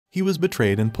He was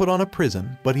betrayed and put on a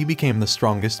prison, but he became the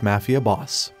strongest mafia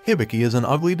boss. Hibiki is an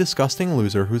ugly, disgusting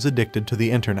loser who's addicted to the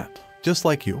internet. Just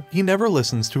like you, he never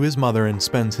listens to his mother and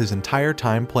spends his entire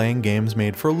time playing games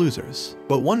made for losers.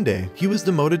 But one day, he was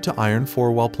demoted to Iron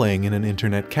 4 while playing in an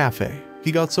internet cafe.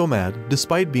 He got so mad,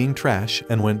 despite being trash,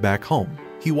 and went back home.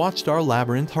 He watched our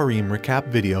Labyrinth Harem recap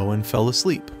video and fell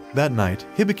asleep. That night,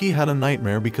 Hibiki had a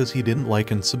nightmare because he didn't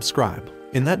like and subscribe.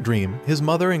 In that dream, his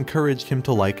mother encouraged him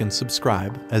to like and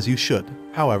subscribe, as you should.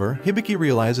 However, Hibiki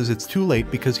realizes it's too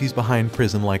late because he's behind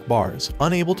prison-like bars,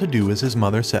 unable to do as his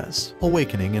mother says.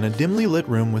 Awakening in a dimly lit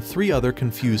room with 3 other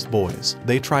confused boys,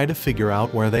 they try to figure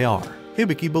out where they are.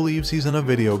 Hibiki believes he's in a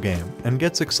video game and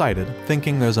gets excited,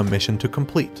 thinking there's a mission to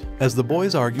complete. As the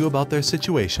boys argue about their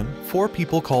situation, 4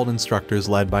 people called instructors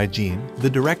led by Jean, the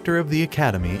director of the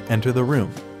academy, enter the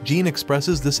room. Jean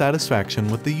expresses dissatisfaction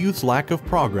with the youth's lack of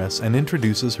progress and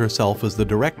introduces herself as the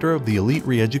director of the Elite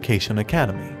Re-Education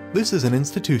Academy. This is an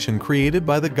institution created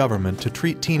by the government to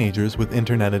treat teenagers with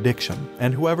internet addiction,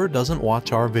 and whoever doesn't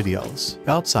watch our videos.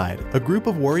 Outside, a group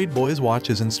of worried boys watch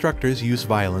as instructors use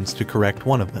violence to correct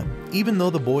one of them, even though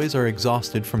the boys are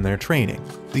exhausted from their training.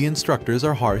 The instructors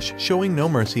are harsh, showing no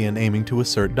mercy and aiming to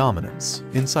assert dominance.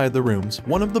 Inside the rooms,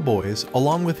 one of the boys,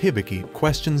 along with Hibiki,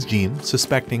 questions Jean,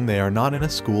 suspecting they are not in a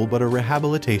school but a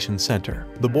rehabilitation center.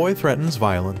 The boy threatens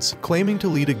violence, claiming to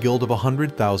lead a guild of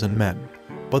 100,000 men.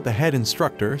 But the head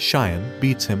instructor, Cheyenne,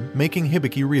 beats him, making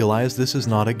Hibiki realize this is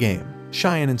not a game.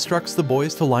 Cheyenne instructs the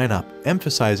boys to line up,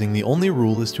 emphasizing the only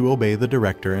rule is to obey the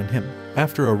director and him.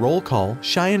 After a roll call,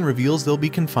 Cheyenne reveals they'll be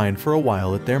confined for a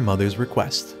while at their mother's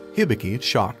request. Hibiki,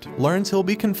 shocked, learns he'll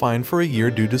be confined for a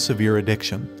year due to severe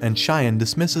addiction, and Cheyenne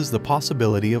dismisses the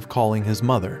possibility of calling his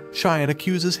mother. Cheyenne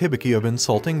accuses Hibiki of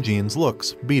insulting Jean's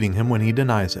looks, beating him when he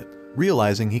denies it.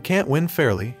 Realizing he can't win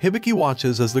fairly, Hibiki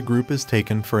watches as the group is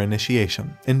taken for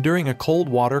initiation, enduring a cold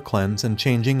water cleanse and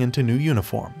changing into new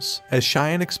uniforms. As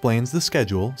Cheyenne explains the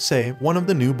schedule, say, one of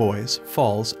the new boys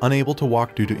falls, unable to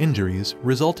walk due to injuries,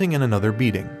 resulting in another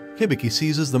beating. Hibiki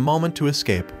seizes the moment to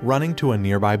escape, running to a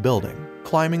nearby building.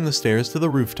 Climbing the stairs to the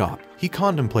rooftop, he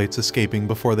contemplates escaping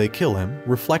before they kill him,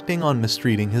 reflecting on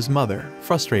mistreating his mother.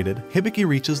 Frustrated, Hibiki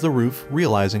reaches the roof,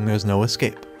 realizing there's no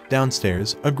escape.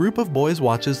 Downstairs, a group of boys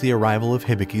watches the arrival of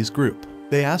Hibiki's group.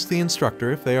 They ask the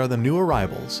instructor if they are the new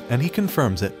arrivals, and he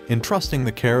confirms it, entrusting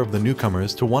the care of the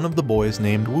newcomers to one of the boys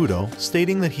named Wudo,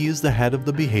 stating that he is the head of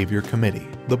the behavior committee.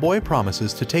 The boy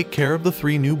promises to take care of the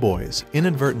 3 new boys,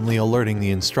 inadvertently alerting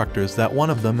the instructors that one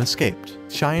of them escaped.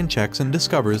 Cheyenne checks and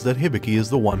discovers that Hibiki is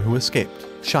the one who escaped.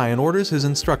 Cheyenne orders his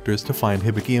instructors to find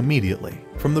Hibiki immediately.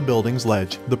 From the building's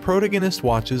ledge, the protagonist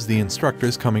watches the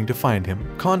instructors coming to find him,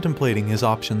 contemplating his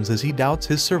options as he doubts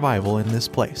his survival in this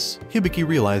place. Hibiki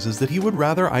realizes that he would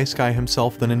rather ice sky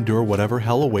himself than endure whatever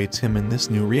hell awaits him in this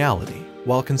new reality.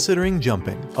 While considering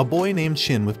jumping, a boy named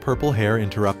Shin with purple hair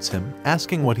interrupts him,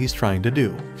 asking what he's trying to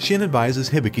do. Shin advises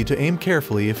Hibiki to aim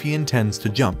carefully if he intends to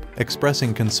jump,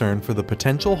 expressing concern for the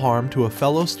potential harm to a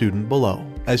fellow student below.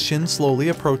 As Shin slowly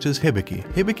approaches Hibiki,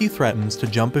 Hibiki threatens to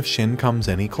jump if Shin comes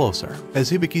any closer.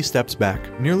 As Hibiki steps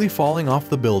back, nearly falling off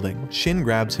the building, Shin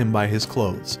grabs him by his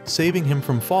clothes, saving him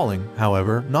from falling,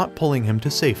 however, not pulling him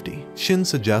to safety. Shin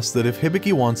suggests that if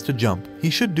Hibiki wants to jump, he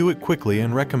should do it quickly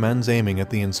and recommends aiming at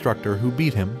the instructor who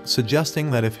beat him, suggesting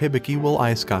that if Hibiki will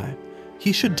ice sky,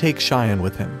 he should take Cheyenne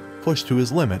with him. Pushed to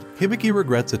his limit, Hibiki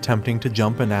regrets attempting to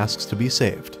jump and asks to be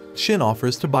saved. Shin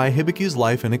offers to buy Hibiki's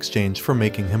life in exchange for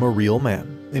making him a real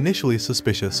man. Initially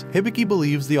suspicious, Hibiki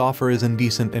believes the offer is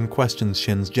indecent and questions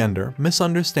Shin's gender,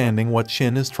 misunderstanding what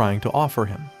Shin is trying to offer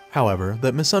him. However,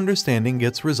 that misunderstanding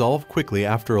gets resolved quickly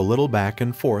after a little back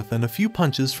and forth and a few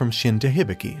punches from Shin to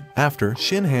Hibiki. After,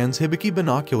 Shin hands Hibiki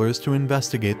binoculars to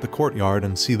investigate the courtyard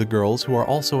and see the girls who are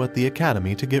also at the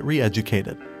academy to get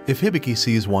re-educated. If Hibiki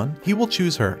sees one, he will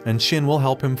choose her, and Shin will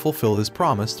help him fulfill his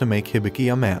promise to make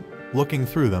Hibiki a man. Looking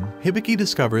through them, Hibiki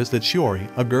discovers that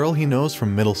Shiori, a girl he knows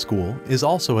from middle school, is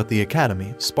also at the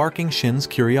academy, sparking Shin's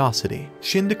curiosity.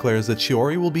 Shin declares that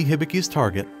Shiori will be Hibiki's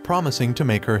target, promising to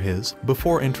make her his,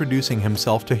 before introducing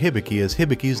himself to Hibiki as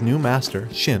Hibiki's new master,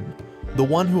 Shin, the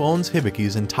one who owns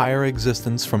Hibiki's entire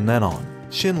existence from then on.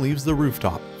 Shin leaves the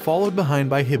rooftop, followed behind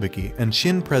by Hibiki, and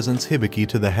Shin presents Hibiki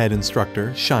to the head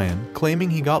instructor, Cheyenne, claiming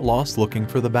he got lost looking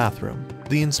for the bathroom.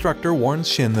 The instructor warns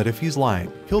Shin that if he's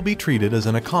lying, he'll be treated as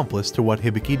an accomplice to what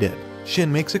Hibiki did. Shin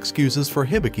makes excuses for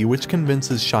Hibiki, which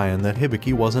convinces Cheyenne that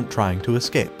Hibiki wasn't trying to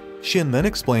escape. Shin then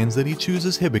explains that he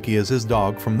chooses Hibiki as his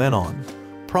dog from then on,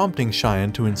 prompting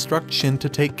Cheyenne to instruct Shin to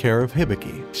take care of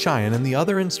Hibiki. Cheyenne and the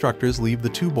other instructors leave the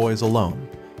 2 boys alone,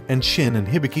 and Shin and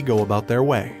Hibiki go about their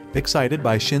way. Excited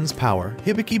by Shin's power,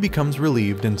 Hibiki becomes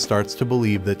relieved and starts to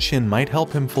believe that Shin might help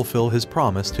him fulfill his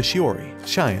promise to Shiori.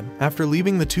 Cheyenne, after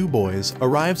leaving the two boys,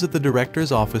 arrives at the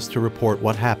director's office to report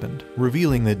what happened,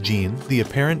 revealing that Jean, the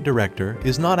apparent director,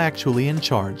 is not actually in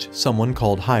charge, someone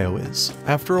called Hayo is.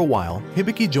 After a while,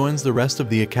 Hibiki joins the rest of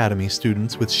the academy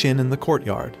students with Shin in the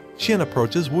courtyard. Shin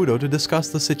approaches Wudo to discuss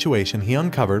the situation he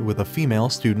uncovered with a female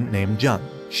student named Jun.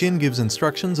 Shin gives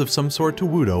instructions of some sort to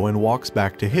Wudo and walks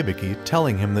back to Hibiki,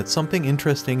 telling him that something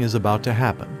interesting is about to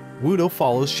happen. Wudo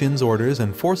follows Shin's orders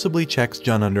and forcibly checks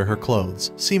Jun under her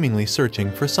clothes, seemingly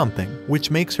searching for something, which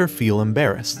makes her feel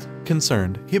embarrassed.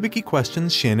 Concerned, Hibiki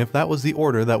questions Shin if that was the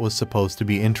order that was supposed to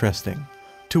be interesting,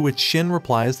 to which Shin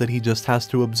replies that he just has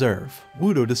to observe.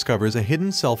 Wudo discovers a hidden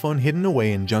cell phone hidden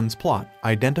away in Jun's plot,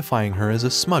 identifying her as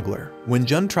a smuggler. When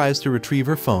Jun tries to retrieve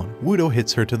her phone, Wudo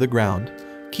hits her to the ground,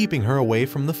 keeping her away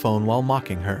from the phone while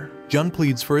mocking her. Jun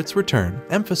pleads for its return,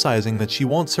 emphasizing that she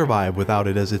won't survive without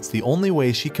it as it's the only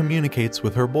way she communicates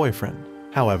with her boyfriend.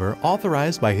 However,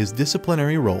 authorized by his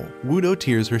disciplinary role, Wudo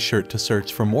tears her shirt to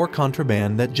search for more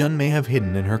contraband that Jun may have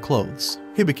hidden in her clothes.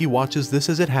 Hibiki watches this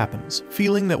as it happens,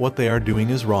 feeling that what they are doing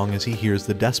is wrong as he hears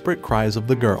the desperate cries of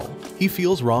the girl. He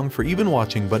feels wrong for even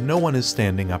watching, but no one is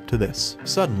standing up to this.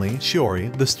 Suddenly,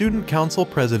 Shiori, the student council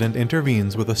president,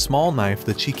 intervenes with a small knife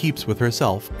that she keeps with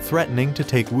herself, threatening to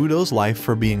take Wudo's life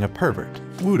for being a pervert.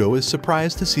 Wudo is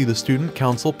surprised to see the student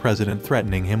council president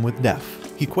threatening him with death.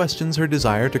 He questions her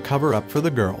desire to cover up for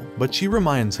the girl, but she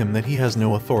reminds him that he has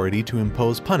no authority to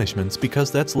impose punishments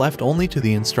because that's left only to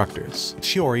the instructors.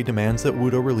 Shiori demands that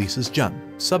Wudo releases Jun.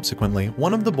 Subsequently,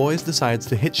 one of the boys decides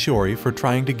to hit Shiori for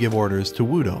trying to give orders to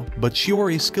Wudo, but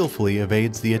Shiori skillfully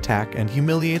evades the attack and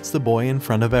humiliates the boy in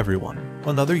front of everyone.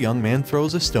 Another young man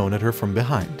throws a stone at her from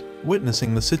behind.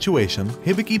 Witnessing the situation,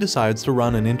 Hibiki decides to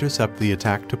run and intercept the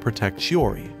attack to protect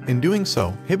Shiori. In doing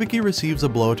so, Hibiki receives a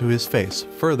blow to his face,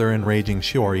 further enraging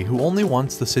Shiori, who only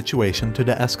wants the situation to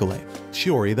de-escalate.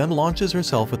 Shiori then launches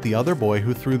herself at the other boy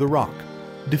who threw the rock,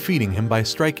 defeating him by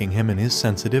striking him in his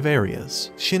sensitive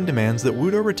areas. Shin demands that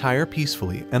Wudo retire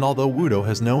peacefully, and although Wudo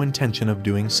has no intention of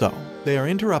doing so, they are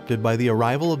interrupted by the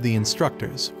arrival of the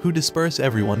instructors, who disperse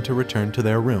everyone to return to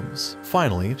their rooms.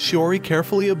 Finally, Shiori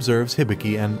carefully observes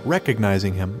Hibiki and,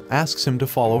 recognizing him, asks him to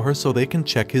follow her so they can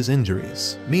check his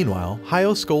injuries. Meanwhile,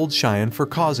 Hayo scolds Cheyenne for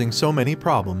causing so many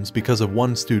problems because of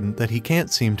one student that he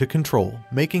can't seem to control,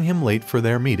 making him late for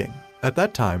their meeting. At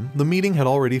that time, the meeting had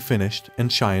already finished,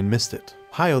 and Cheyenne missed it.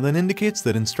 Hayo then indicates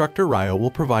that Instructor Ryo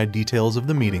will provide details of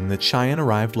the meeting that Cheyenne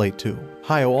arrived late to.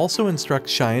 Hayo also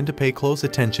instructs Cheyenne to pay close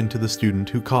attention to the student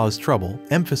who caused trouble,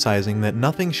 emphasizing that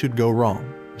nothing should go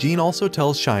wrong. Jean also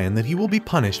tells Cheyenne that he will be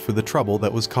punished for the trouble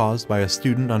that was caused by a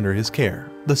student under his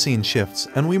care. The scene shifts,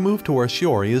 and we move to where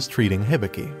Shiori is treating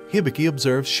Hibiki. Hibiki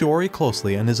observes Shiori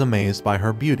closely and is amazed by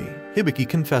her beauty. Hibiki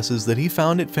confesses that he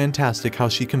found it fantastic how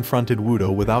she confronted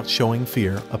Wudo without showing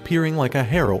fear, appearing like a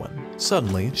heroine.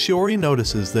 Suddenly, Shiori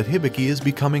notices that Hibiki is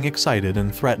becoming excited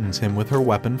and threatens him with her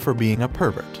weapon for being a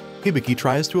pervert. Hibiki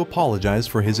tries to apologize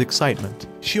for his excitement.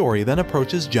 Shiori then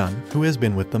approaches Jun, who has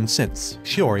been with them since.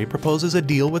 Shiori proposes a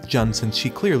deal with Jun since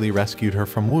she clearly rescued her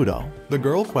from Wudo. The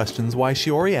girl questions why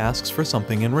Shiori asks for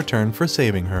something in return for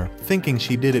saving her, thinking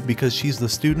she did it because she's the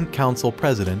student council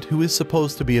president who is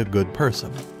supposed to be a good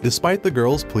person. Despite the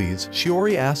girl's pleas,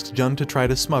 Shiori asks Jun to try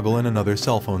to smuggle in another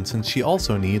cell phone since she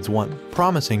also needs one,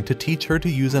 promising to teach her to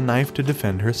use a knife to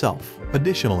defend herself.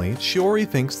 Additionally, Shiori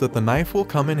thinks that the knife will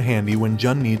come in handy when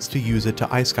Jun needs to use it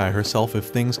to ice-sky herself if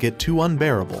things get too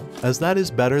unbearable, as that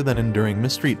is better than enduring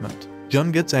mistreatment.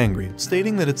 Jun gets angry,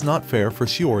 stating that it's not fair for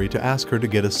Shiori to ask her to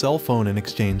get a cell phone in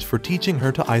exchange for teaching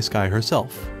her to ice-sky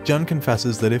herself. Jun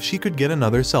confesses that if she could get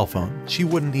another cell phone, she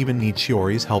wouldn't even need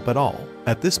Shiori's help at all.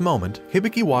 At this moment,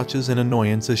 Hibiki watches in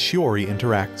annoyance as Shiori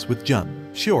interacts with Jun.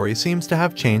 Shiori seems to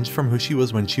have changed from who she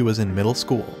was when she was in middle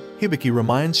school. Hibiki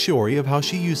reminds Shiori of how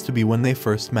she used to be when they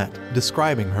first met,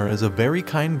 describing her as a very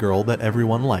kind girl that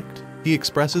everyone liked. He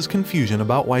expresses confusion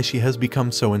about why she has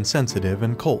become so insensitive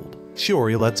and cold.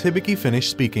 Shiori lets Hibiki finish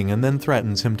speaking and then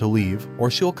threatens him to leave, or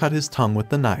she'll cut his tongue with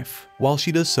the knife. While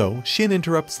she does so, Shin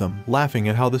interrupts them, laughing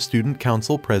at how the student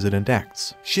council president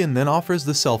acts. Shin then offers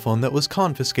the cell phone that was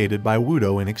confiscated by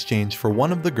Wudo in exchange for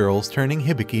one of the girls turning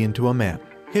Hibiki into a man.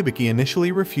 Hibiki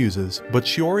initially refuses, but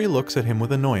Shiori looks at him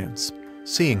with annoyance,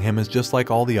 seeing him as just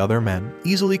like all the other men,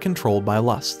 easily controlled by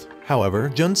lust. However,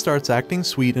 Jun starts acting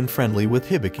sweet and friendly with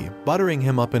Hibiki, buttering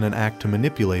him up in an act to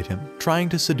manipulate him, trying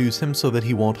to seduce him so that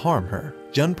he won't harm her.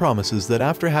 Jun promises that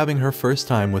after having her first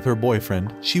time with her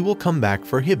boyfriend, she will come back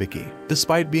for Hibiki.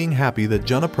 Despite being happy that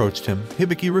Jun approached him,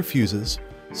 Hibiki refuses,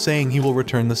 saying he will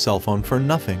return the cell phone for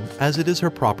nothing, as it is her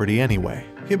property anyway.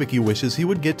 Hibiki wishes he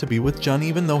would get to be with Jun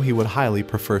even though he would highly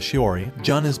prefer Shiori.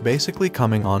 Jun is basically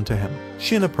coming on to him.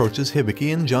 Shin approaches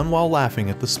Hibiki and Jun while laughing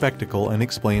at the spectacle and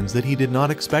explains that he did not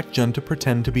expect Jun to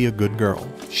pretend to be a good girl.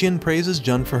 Shin praises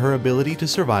Jun for her ability to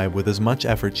survive with as much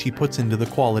effort she puts into the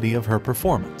quality of her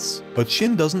performance. But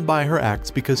Shin doesn't buy her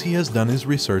acts because he has done his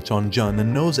research on Jun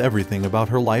and knows everything about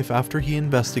her life after he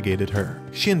investigated her.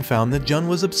 Shin found that Jun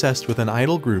was obsessed with an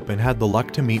idol group and had the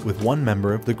luck to meet with one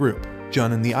member of the group.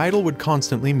 Jun and the idol would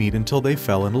constantly meet until they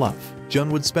fell in love.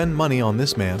 Jun would spend money on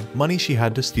this man, money she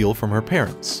had to steal from her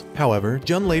parents. However,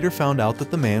 Jun later found out that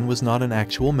the man was not an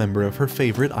actual member of her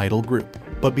favorite idol group.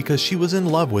 But because she was in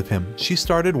love with him, she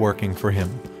started working for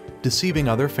him, deceiving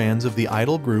other fans of the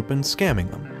idol group and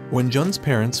scamming them. When Jun's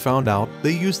parents found out,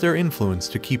 they used their influence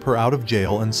to keep her out of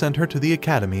jail and sent her to the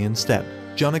academy instead.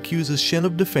 Jun accuses Shin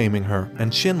of defaming her,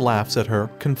 and Shin laughs at her,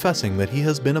 confessing that he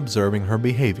has been observing her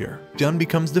behavior. Jun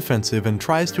becomes defensive and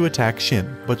tries to attack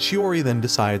Shin, but Shiori then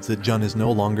decides that Jun is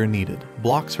no longer needed,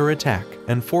 blocks her attack,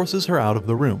 and forces her out of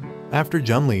the room. After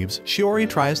Jun leaves, Shiori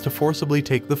tries to forcibly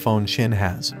take the phone Shin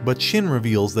has, but Shin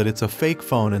reveals that it's a fake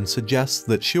phone and suggests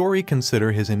that Shiori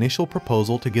consider his initial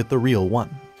proposal to get the real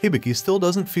one. Hibiki still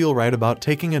doesn't feel right about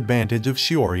taking advantage of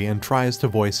Shiori and tries to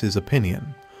voice his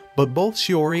opinion. But both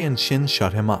Shiori and Shin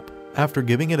shut him up. After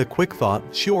giving it a quick thought,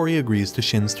 Shiori agrees to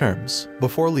Shin's terms.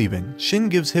 Before leaving, Shin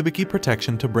gives Hibiki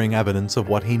protection to bring evidence of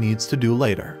what he needs to do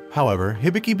later. However,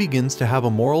 Hibiki begins to have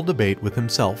a moral debate with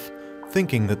himself,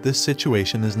 thinking that this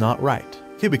situation is not right.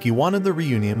 Hibiki wanted the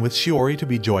reunion with Shiori to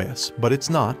be joyous, but it's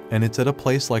not, and it's at a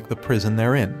place like the prison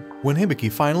they're in. When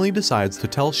Hibiki finally decides to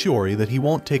tell Shiori that he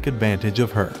won't take advantage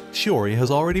of her, Shiori has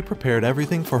already prepared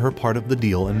everything for her part of the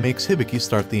deal and makes Hibiki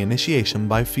start the initiation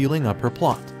by feeling up her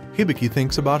plot. Hibiki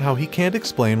thinks about how he can't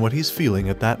explain what he's feeling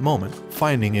at that moment,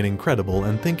 finding it incredible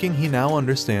and thinking he now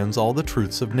understands all the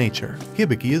truths of nature.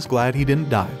 Hibiki is glad he didn't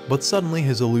die, but suddenly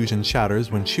his illusion shatters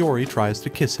when Shiori tries to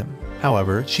kiss him.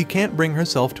 However, she can't bring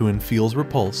herself to and feels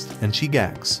repulsed, and she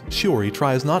gags. Shiori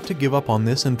tries not to give up on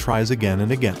this and tries again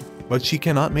and again. But she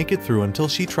cannot make it through until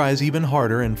she tries even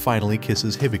harder and finally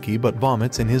kisses Hibiki but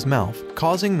vomits in his mouth,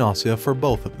 causing nausea for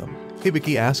both of them.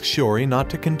 Hibiki asks Shiori not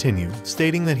to continue,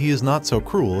 stating that he is not so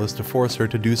cruel as to force her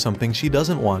to do something she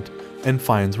doesn't want and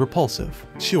finds repulsive.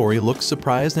 Shiori looks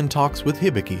surprised and talks with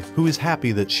Hibiki, who is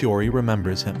happy that Shiori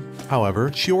remembers him.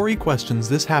 However, Shiori questions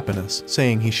this happiness,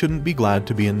 saying he shouldn't be glad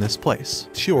to be in this place.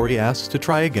 Shiori asks to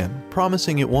try again,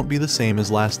 promising it won't be the same as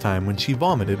last time when she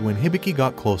vomited when Hibiki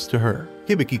got close to her.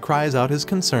 Hibiki cries out his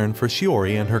concern for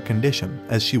Shiori and her condition,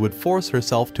 as she would force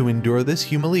herself to endure this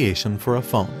humiliation for a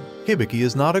phone. Hibiki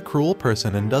is not a cruel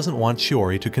person and doesn't want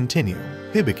Shiori to continue.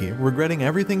 Hibiki, regretting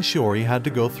everything Shiori had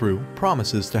to go through,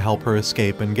 promises to help her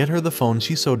escape and get her the phone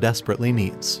she so desperately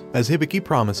needs. As Hibiki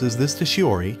promises this to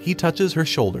Shiori, he touches her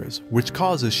shoulders, which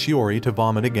causes Shiori to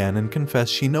vomit again and confess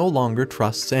she no longer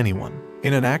trusts anyone.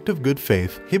 In an act of good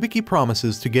faith, Hibiki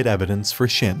promises to get evidence for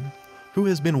Shin, who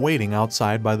has been waiting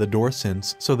outside by the door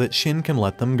since, so that Shin can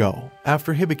let them go.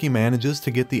 After Hibiki manages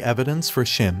to get the evidence for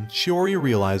Shin, Shiori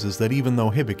realizes that even though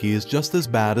Hibiki is just as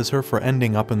bad as her for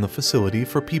ending up in the facility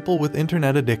for people with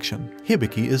internet addiction,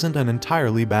 Hibiki isn't an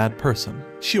entirely bad person.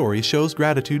 Shiori shows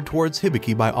gratitude towards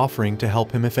Hibiki by offering to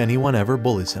help him if anyone ever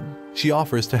bullies him. She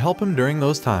offers to help him during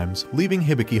those times, leaving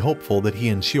Hibiki hopeful that he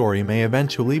and Shiori may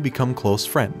eventually become close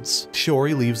friends.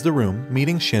 Shiori leaves the room,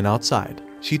 meeting Shin outside.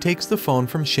 She takes the phone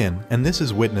from Shin, and this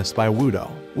is witnessed by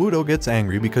Wudo. Wudo gets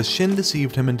angry because Shin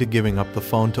deceived him into giving up the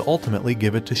phone to ultimately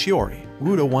give it to Shiori.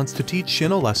 Wudo wants to teach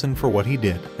Shin a lesson for what he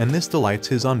did, and this delights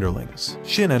his underlings.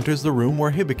 Shin enters the room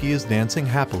where Hibiki is dancing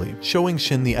happily, showing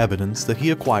Shin the evidence that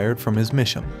he acquired from his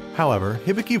mission. However,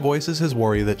 Hibiki voices his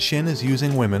worry that Shin is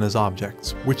using women as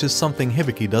objects, which is something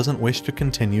Hibiki doesn't wish to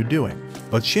continue doing.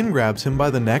 But Shin grabs him by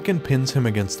the neck and pins him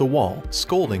against the wall,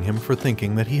 scolding him for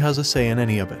thinking that he has a say in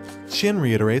any of it. Shin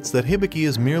reiterates that Hibiki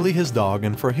is merely his dog,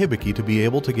 and for Hibiki to be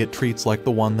able to get treats like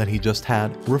the one that he just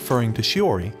had, referring to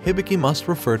Shiori, Hibiki must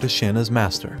refer to Shin as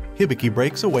master. Hibiki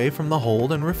breaks away from the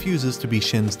hold and refuses to be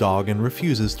Shin's dog and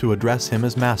refuses to address him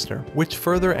as master, which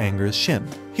further angers Shin.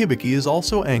 Hibiki is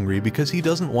also angry because he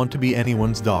doesn't want to be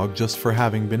anyone's dog just for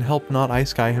having been helped, not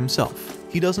Ice Guy himself.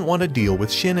 He doesn't want to deal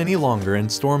with Shin any longer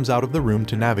and storms out of the room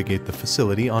to navigate the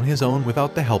facility on his own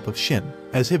without the help of Shin.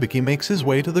 As Hibiki makes his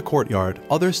way to the courtyard,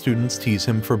 other students tease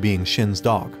him for being Shin's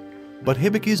dog. But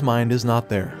Hibiki's mind is not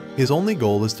there. His only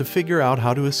goal is to figure out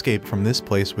how to escape from this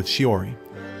place with Shiori,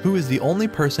 who is the only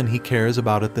person he cares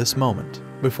about at this moment.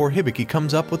 Before Hibiki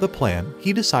comes up with a plan,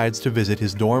 he decides to visit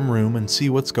his dorm room and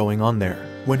see what's going on there.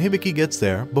 When Hibiki gets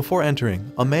there, before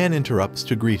entering, a man interrupts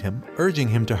to greet him, urging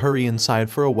him to hurry inside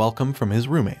for a welcome from his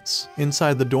roommates.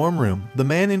 Inside the dorm room, the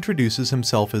man introduces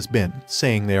himself as Bin,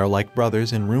 saying they are like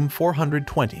brothers in room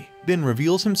 420. Bin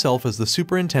reveals himself as the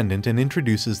superintendent and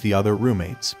introduces the other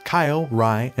roommates, Kaio,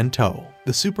 Rai, and To.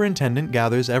 The superintendent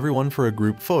gathers everyone for a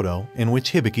group photo, in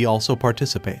which Hibiki also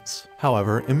participates.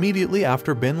 However, immediately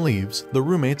after Bin leaves, the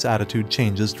roommate's attitude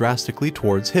changes drastically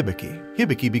towards Hibiki.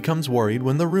 Hibiki becomes worried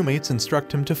when the roommates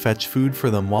instruct him to fetch food for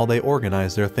them while they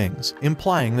organize their things,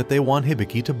 implying that they want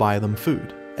Hibiki to buy them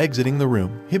food. Exiting the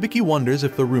room, Hibiki wonders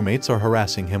if the roommates are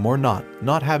harassing him or not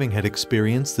having had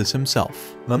experienced this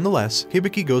himself. Nonetheless,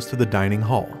 Hibiki goes to the dining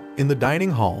hall. In the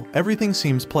dining hall, everything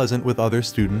seems pleasant with other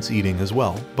students eating as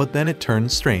well, but then it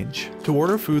turns strange. To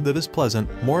order food that is pleasant,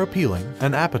 more appealing,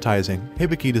 and appetizing,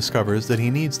 Hibiki discovers that he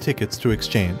needs tickets to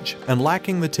exchange, and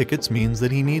lacking the tickets means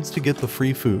that he needs to get the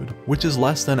free food, which is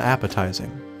less than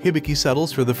appetizing. Hibiki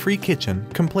settles for the free kitchen,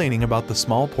 complaining about the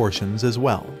small portions as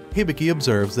well. Hibiki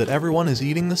observes that everyone is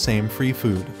eating the same free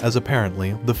food, as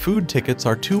apparently the food tickets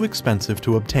are too expensive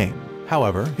to obtain.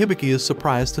 However, Hibiki is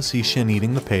surprised to see Shin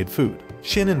eating the paid food.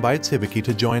 Shin invites Hibiki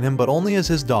to join him but only as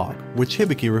his dog, which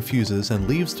Hibiki refuses and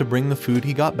leaves to bring the food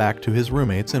he got back to his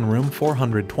roommates in room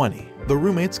 420. The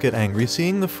roommates get angry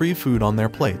seeing the free food on their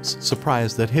plates,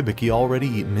 surprised that Hibiki already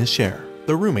eaten his share.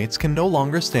 The roommates can no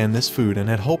longer stand this food and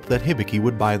had hoped that Hibiki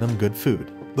would buy them good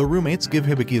food. The roommates give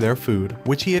Hibiki their food,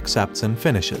 which he accepts and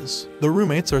finishes. The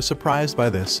roommates are surprised by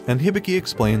this, and Hibiki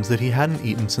explains that he hadn't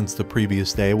eaten since the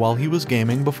previous day while he was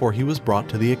gaming before he was brought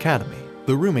to the academy.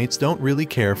 The roommates don't really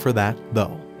care for that,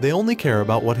 though. They only care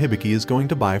about what Hibiki is going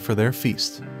to buy for their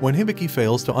feast. When Hibiki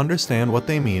fails to understand what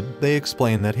they mean, they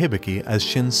explain that Hibiki, as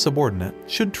Shin's subordinate,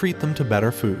 should treat them to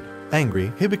better food.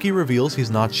 Angry, Hibiki reveals he's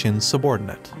not Shin's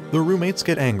subordinate. The roommates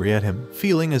get angry at him,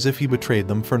 feeling as if he betrayed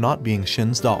them for not being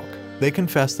Shin's dog. They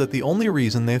confess that the only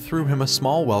reason they threw him a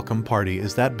small welcome party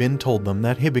is that Bin told them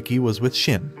that Hibiki was with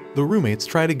Shin. The roommates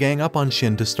try to gang up on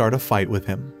Shin to start a fight with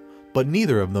him, but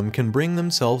neither of them can bring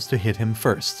themselves to hit him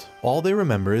first. All they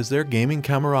remember is their gaming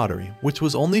camaraderie, which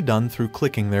was only done through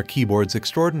clicking their keyboards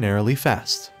extraordinarily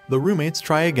fast. The roommates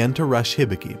try again to rush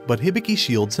Hibiki, but Hibiki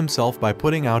shields himself by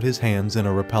putting out his hands in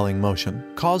a repelling motion,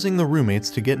 causing the roommates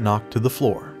to get knocked to the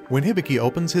floor. When Hibiki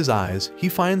opens his eyes, he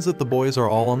finds that the boys are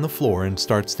all on the floor and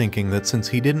starts thinking that since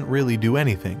he didn't really do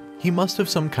anything, he must have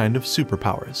some kind of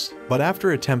superpowers. But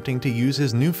after attempting to use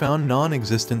his newfound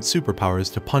non-existent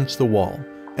superpowers to punch the wall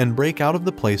and break out of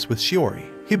the place with Shiori,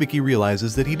 Hibiki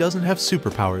realizes that he doesn't have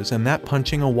superpowers and that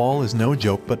punching a wall is no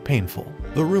joke but painful.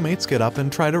 The roommates get up and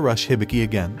try to rush Hibiki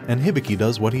again, and Hibiki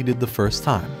does what he did the first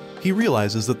time. He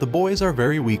realizes that the boys are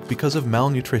very weak because of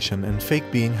malnutrition and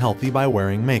fake being healthy by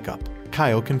wearing makeup.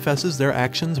 Kaio confesses their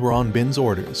actions were on Bin's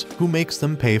orders, who makes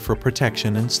them pay for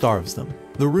protection and starves them.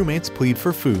 The roommates plead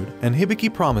for food, and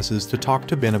Hibiki promises to talk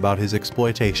to Bin about his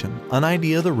exploitation, an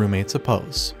idea the roommates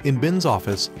oppose. In Bin's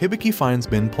office, Hibiki finds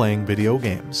Bin playing video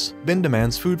games. Bin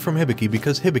demands food from Hibiki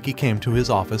because Hibiki came to his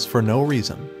office for no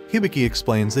reason. Hibiki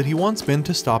explains that he wants Bin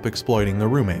to stop exploiting the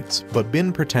roommates, but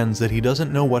Bin pretends that he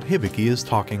doesn't know what Hibiki is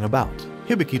talking about.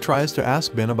 Hibiki tries to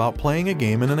ask Bin about playing a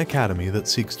game in an academy that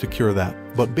seeks to cure that,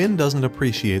 but Bin doesn't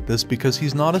appreciate this because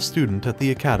he's not a student at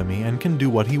the academy and can do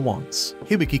what he wants.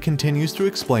 Hibiki continues to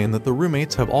explain that the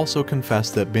roommates have also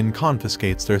confessed that Bin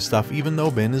confiscates their stuff even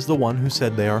though Bin is the one who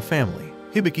said they are family.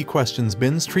 Hibiki questions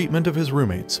Bin's treatment of his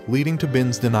roommates, leading to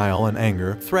Bin's denial and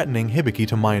anger, threatening Hibiki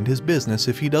to mind his business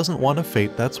if he doesn't want a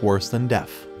fate that's worse than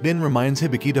death. Bin reminds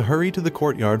Hibiki to hurry to the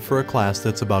courtyard for a class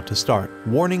that's about to start,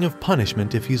 warning of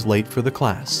punishment if he's late for the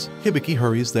class. Hibiki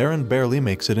hurries there and barely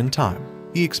makes it in time.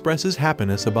 He expresses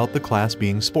happiness about the class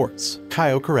being sports.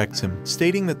 Kaio corrects him,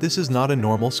 stating that this is not a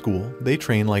normal school, they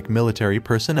train like military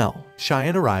personnel.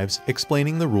 Cheyenne arrives,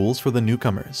 explaining the rules for the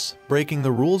newcomers. Breaking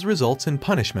the rules results in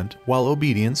punishment, while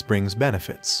obedience brings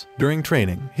benefits. During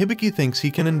training, Hibiki thinks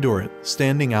he can endure it,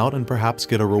 standing out and perhaps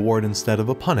get a reward instead of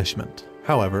a punishment.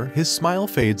 However, his smile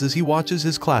fades as he watches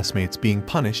his classmates being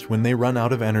punished when they run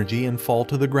out of energy and fall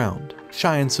to the ground.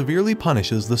 Cheyenne severely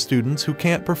punishes the students who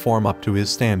can't perform up to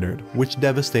his standard, which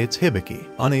devastates Hibiki.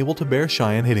 Unable to bear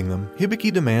Cheyenne hitting them,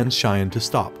 Hibiki demands Cheyenne to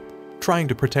stop, trying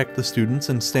to protect the students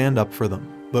and stand up for them,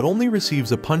 but only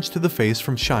receives a punch to the face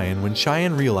from Cheyenne when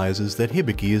Cheyenne realizes that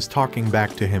Hibiki is talking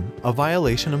back to him, a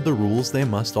violation of the rules they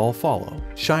must all follow.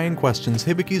 Cheyenne questions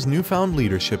Hibiki's newfound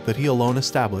leadership that he alone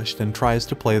established and tries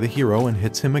to play the hero and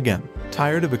hits him again.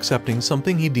 Tired of accepting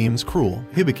something he deems cruel,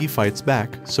 Hibiki fights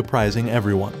back, surprising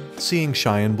everyone. Seeing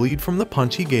Cheyenne bleed from the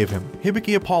punch he gave him,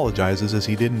 Hibiki apologizes as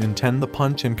he didn't intend the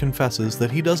punch and confesses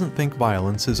that he doesn't think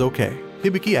violence is okay.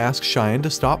 Hibiki asks Cheyenne to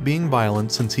stop being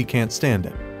violent since he can't stand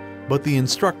it, but the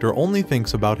instructor only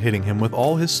thinks about hitting him with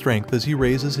all his strength as he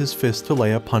raises his fist to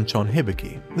lay a punch on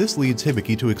Hibiki. This leads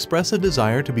Hibiki to express a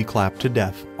desire to be clapped to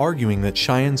death, arguing that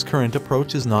Cheyenne's current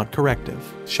approach is not corrective.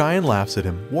 Cheyenne laughs at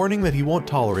him, warning that he won't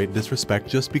tolerate disrespect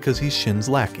just because he's Shin's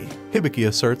lackey. Hibiki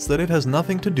asserts that it has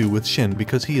nothing to do with Shin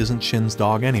because he isn't Shin's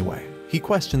dog anyway. He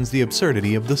questions the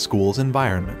absurdity of the school's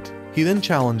environment. He then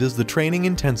challenges the training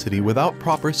intensity without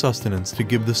proper sustenance to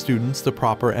give the students the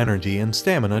proper energy and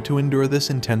stamina to endure this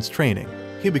intense training.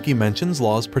 Hibiki mentions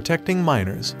laws protecting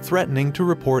minors, threatening to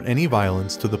report any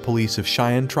violence to the police if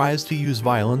Cheyenne tries to use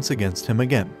violence against him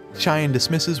again. Cheyenne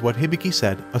dismisses what Hibiki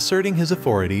said, asserting his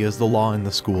authority as the law in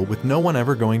the school with no one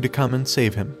ever going to come and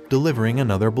save him, delivering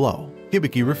another blow.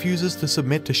 Hibiki refuses to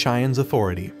submit to Cheyenne's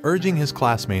authority, urging his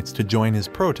classmates to join his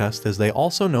protest as they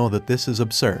also know that this is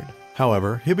absurd.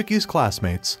 However, Hibiki's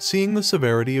classmates, seeing the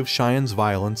severity of Cheyenne's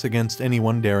violence against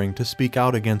anyone daring to speak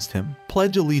out against him,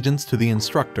 pledge allegiance to the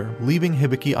instructor, leaving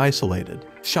Hibiki isolated.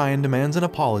 Cheyenne demands an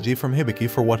apology from Hibiki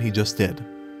for what he just did.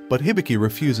 But Hibiki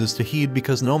refuses to heed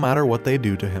because no matter what they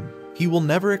do to him, he will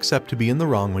never accept to be in the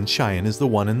wrong when Cheyenne is the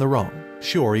one in the wrong.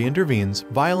 Shiori intervenes,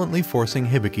 violently forcing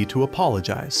Hibiki to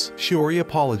apologize. Shiori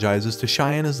apologizes to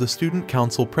Cheyenne as the student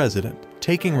council president,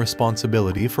 taking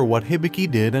responsibility for what Hibiki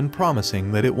did and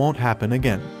promising that it won't happen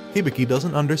again. Hibiki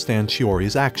doesn't understand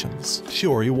Shiori's actions.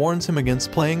 Shiori warns him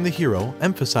against playing the hero,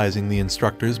 emphasizing the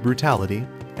instructor's brutality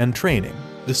and training.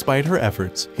 Despite her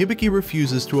efforts, Hibiki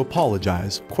refuses to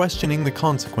apologize, questioning the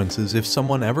consequences if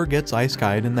someone ever gets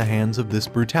ice-guyed in the hands of this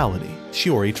brutality.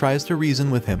 Shiori tries to reason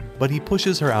with him, but he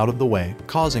pushes her out of the way,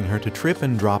 causing her to trip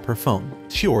and drop her phone.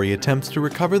 Shiori attempts to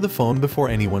recover the phone before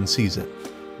anyone sees it,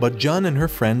 but Jun and her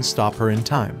friends stop her in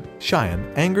time.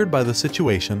 Cheyenne, angered by the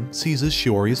situation, seizes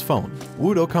Shiori's phone.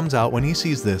 Wudo comes out when he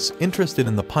sees this, interested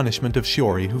in the punishment of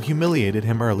Shiori who humiliated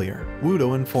him earlier.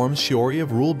 Wudo informs Shiori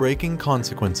of rule-breaking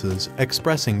consequences,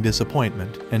 expressing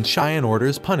disappointment, and Cheyenne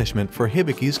orders punishment for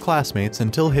Hibiki's classmates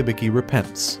until Hibiki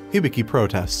repents. Hibiki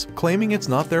protests, claiming it's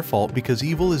not their fault because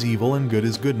evil is evil and good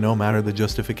is good no matter the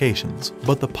justifications,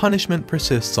 but the punishment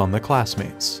persists on the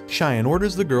classmates. Cheyenne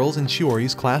orders the girls in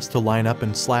Shiori's class to line up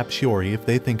and slap Shiori if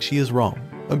they think she is wrong.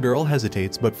 A girl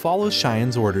hesitates but follows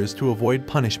Cheyenne's orders to avoid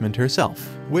punishment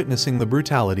herself. Witnessing the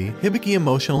brutality, Hibiki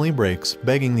emotionally breaks,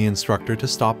 begging the instructor to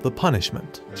stop the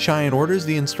punishment. Cheyenne orders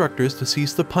the instructors to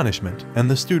cease the punishment, and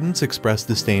the students express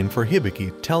disdain for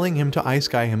Hibiki, telling him to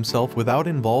ice-guy himself without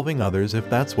involving others if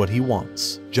that's what he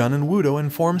wants. Jun and Wudo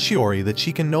inform Shiori that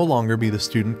she can no longer be the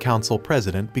student council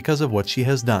president because of what she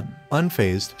has done.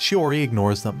 Unfazed, Shiori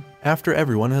ignores them. After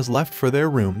everyone has left for their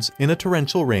rooms, in a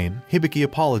torrential rain, Hibiki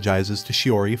apologizes to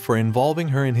Shiori for involving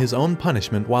her in his own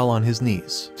punishment while on his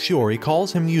knees. Shiori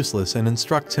calls him useless and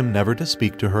instructs him never to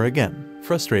speak to her again.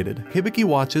 Frustrated, Hibiki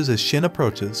watches as Shin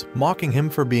approaches, mocking him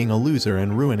for being a loser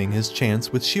and ruining his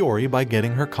chance with Shiori by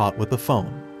getting her caught with a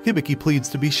phone. Hibiki pleads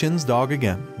to be Shin's dog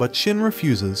again, but Shin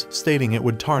refuses, stating it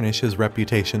would tarnish his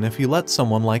reputation if he let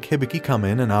someone like Hibiki come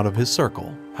in and out of his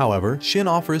circle. However, Shin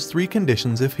offers 3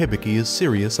 conditions if Hibiki is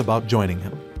serious about joining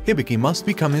him. Hibiki must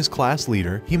become his class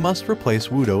leader, he must replace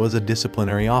Wudo as a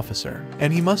disciplinary officer,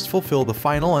 and he must fulfill the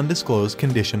final undisclosed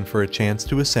condition for a chance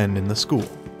to ascend in the school.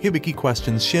 Hibiki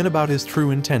questions Shin about his true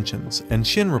intentions, and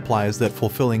Shin replies that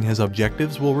fulfilling his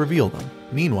objectives will reveal them.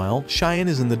 Meanwhile, Cheyenne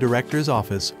is in the director's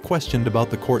office, questioned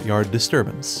about the courtyard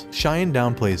disturbance. Cheyenne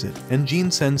downplays it, and Jean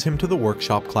sends him to the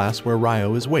workshop class where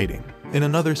Ryo is waiting. In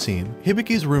another scene,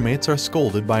 Hibiki's roommates are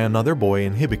scolded by another boy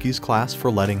in Hibiki's class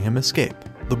for letting him escape.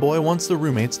 The boy wants the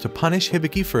roommates to punish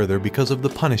Hibiki further because of the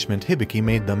punishment Hibiki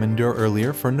made them endure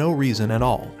earlier for no reason at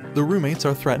all. The roommates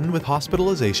are threatened with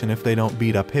hospitalization if they don't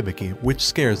beat up Hibiki, which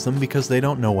scares them because they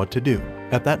don't know what to do.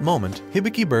 At that moment,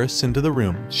 Hibiki bursts into the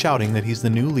room, shouting that he's the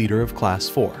new leader of Class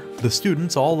 4. The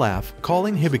students all laugh,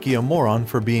 calling Hibiki a moron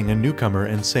for being a newcomer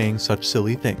and saying such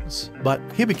silly things. But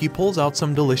Hibiki pulls out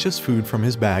some delicious food from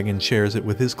his bag and shares it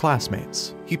with his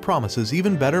classmates. He promises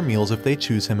even better meals if they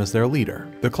choose him as their leader.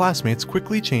 The classmates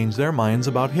quickly change their minds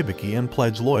about Hibiki and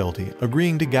pledge loyalty,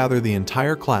 agreeing to gather the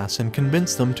entire class and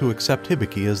convince them to accept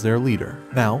Hibiki as their leader.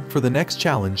 Now, for the next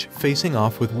challenge, facing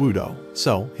off with Wudo.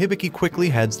 So, Hibiki quickly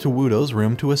heads to Wudo's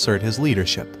room to assert his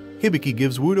leadership. Hibiki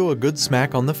gives Wudo a good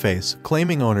smack on the face,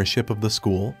 claiming ownership of the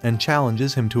school, and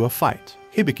challenges him to a fight.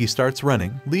 Hibiki starts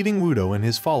running, leading Wudo and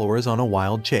his followers on a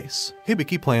wild chase.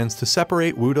 Hibiki plans to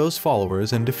separate Wudo's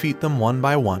followers and defeat them one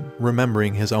by one,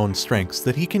 remembering his own strengths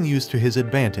that he can use to his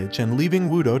advantage and leaving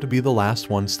Wudo to be the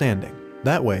last one standing.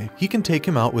 That way, he can take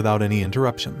him out without any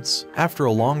interruptions. After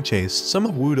a long chase, some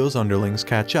of Wudo's underlings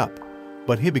catch up,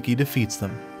 but Hibiki defeats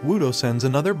them. Wudo sends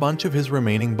another bunch of his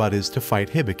remaining buddies to fight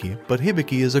Hibiki, but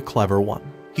Hibiki is a clever one.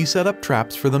 He set up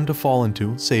traps for them to fall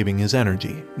into, saving his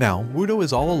energy. Now, Wudo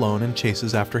is all alone and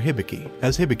chases after Hibiki.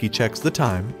 As Hibiki checks the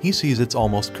time, he sees it's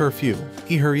almost curfew.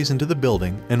 He hurries into the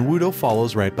building, and Wudo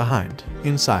follows right behind.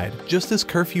 Inside, just as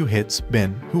curfew hits,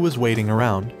 Bin, who was waiting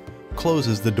around,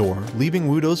 closes the door, leaving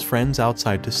Wudo's friends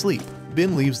outside to sleep.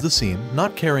 Bin leaves the scene,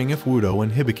 not caring if Wudo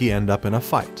and Hibiki end up in a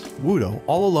fight. Wudo,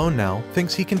 all alone now,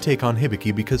 thinks he can take on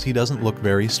Hibiki because he doesn't look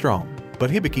very strong. But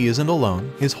Hibiki isn't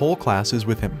alone, his whole class is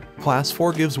with him. Class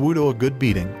 4 gives Wudo a good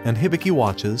beating, and Hibiki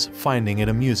watches, finding it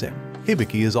amusing.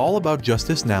 Hibiki is all about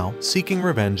justice now, seeking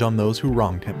revenge on those who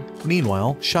wronged him.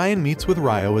 Meanwhile, Cheyenne meets with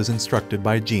Ryo as instructed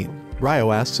by Jean.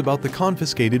 Ryo asks about the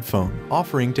confiscated phone,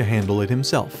 offering to handle it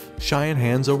himself. Cheyenne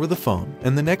hands over the phone,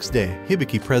 and the next day,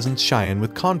 Hibiki presents Cheyenne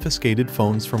with confiscated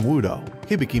phones from Wudo.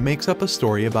 Hibiki makes up a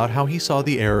story about how he saw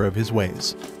the error of his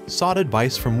ways, sought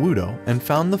advice from Wudo, and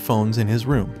found the phones in his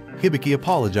room. Hibiki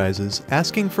apologizes,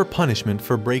 asking for punishment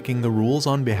for breaking the rules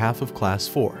on behalf of Class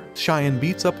 4. Cheyenne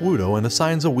beats up Wudo and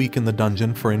assigns a week in the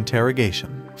dungeon for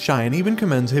interrogation. Cheyenne even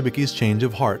commends Hibiki's change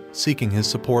of heart, seeking his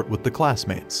support with the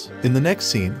classmates. In the next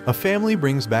scene, a family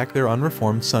brings back their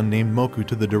unreformed son named Moku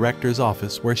to the director's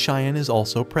office where Cheyenne is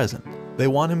also present. They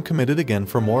want him committed again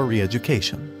for more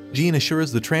re-education. Jean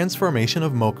assures the transformation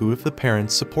of Moku if the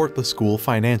parents support the school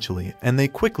financially, and they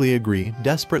quickly agree,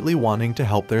 desperately wanting to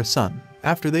help their son.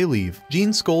 After they leave,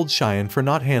 Jean scolds Cheyenne for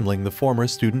not handling the former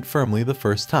student firmly the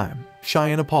first time.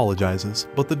 Cheyenne apologizes,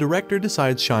 but the director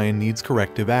decides Cheyenne needs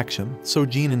corrective action, so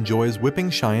Jean enjoys whipping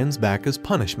Cheyenne's back as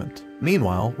punishment.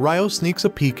 Meanwhile, Ryo sneaks a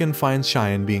peek and finds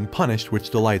Cheyenne being punished,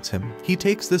 which delights him. He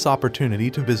takes this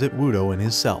opportunity to visit Wudo in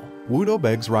his cell. Wudo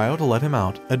begs Ryo to let him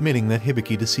out, admitting that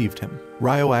Hibiki deceived him.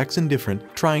 Ryo acts indifferent,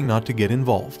 trying not to get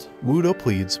involved. Wudo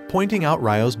pleads, pointing out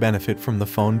Ryo's benefit from the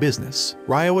phone business.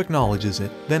 Ryo acknowledges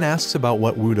it, then asks about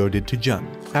what Wudo did to Jun.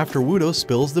 After Wudo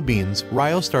spills the beans,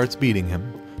 Ryo starts beating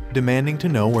him, demanding to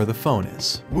know where the phone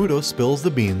is. Wudo spills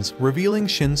the beans, revealing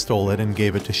Shin stole it and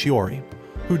gave it to Shiori,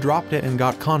 who dropped it and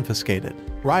got confiscated.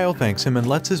 Ryo thanks him and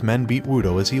lets his men beat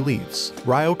Wudo as he leaves.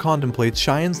 Ryo contemplates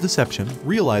Cheyenne's deception,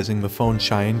 realizing the phone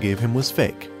Cheyenne gave him was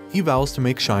fake. He vows to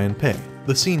make Cheyenne pay.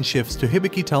 The scene shifts to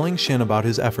Hibiki telling Shin about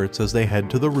his efforts as they head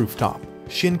to the rooftop.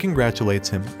 Shin congratulates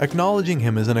him, acknowledging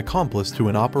him as an accomplice to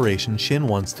an operation Shin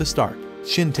wants to start.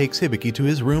 Shin takes Hibiki to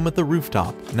his room at the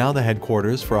rooftop, now the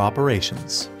headquarters for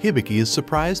operations. Hibiki is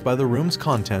surprised by the room's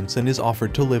contents and is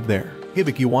offered to live there.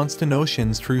 Hibiki wants to know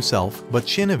Shin's true self, but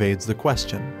Shin evades the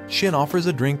question. Shin offers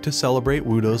a drink to celebrate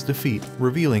Wudo's defeat,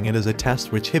 revealing it as a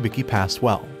test which Hibiki passed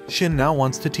well. Shin now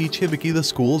wants to teach Hibiki the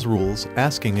school's rules,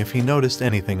 asking if he noticed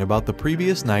anything about the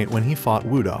previous night when he fought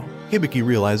Wudo. Hibiki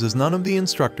realizes none of the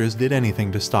instructors did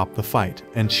anything to stop the fight,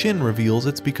 and Shin reveals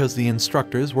it's because the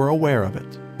instructors were aware of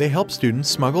it. They help students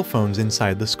smuggle phones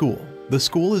inside the school. The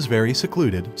school is very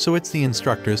secluded, so it's the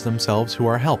instructors themselves who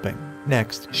are helping.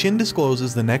 Next, Shin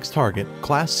discloses the next target,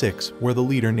 Class 6, where the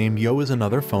leader named Yo is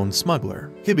another phone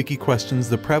smuggler. Hibiki questions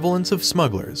the prevalence of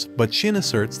smugglers, but Shin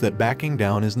asserts that backing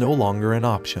down is no longer an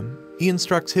option. He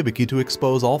instructs Hibiki to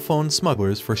expose all phone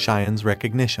smugglers for Cheyenne's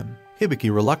recognition.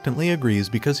 Hibiki reluctantly agrees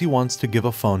because he wants to give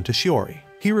a phone to Shiori.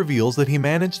 He reveals that he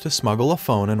managed to smuggle a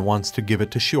phone and wants to give it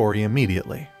to Shiori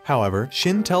immediately. However,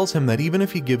 Shin tells him that even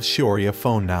if he gives Shiori a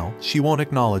phone now, she won't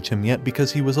acknowledge him yet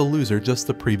because he was a loser just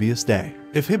the previous day.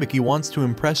 If Hibiki wants to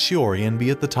impress Shiori and be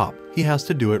at the top, he has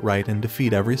to do it right and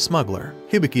defeat every smuggler.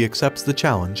 Hibiki accepts the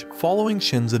challenge, following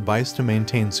Shin's advice to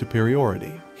maintain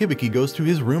superiority. Hibiki goes to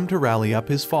his room to rally up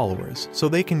his followers, so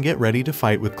they can get ready to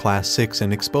fight with Class 6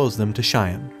 and expose them to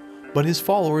Cheyenne. But his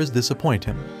followers disappoint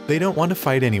him. They don't want to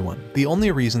fight anyone. The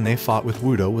only reason they fought with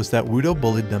Wudo was that Wudo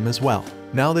bullied them as well.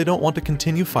 Now they don't want to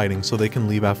continue fighting so they can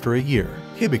leave after a year.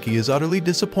 Hibiki is utterly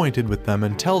disappointed with them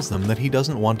and tells them that he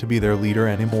doesn't want to be their leader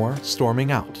anymore,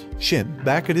 storming out. Shin,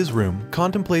 back at his room,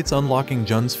 contemplates unlocking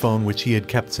Jun's phone which he had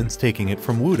kept since taking it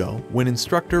from Wudo, when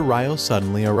instructor Ryo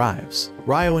suddenly arrives.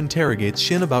 Ryo interrogates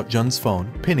Shin about Jun's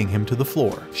phone, pinning him to the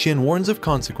floor. Shin warns of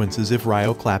consequences if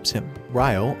Ryo claps him.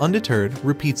 Ryo, undeterred,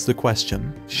 repeats the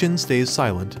question. Shin stays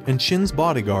silent, and Shin's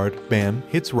bodyguard, Ban,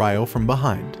 hits Ryo from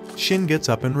behind. Shin gets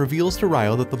up and reveals to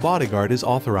Ryo that the bodyguard is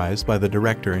authorized by the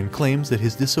director and claims that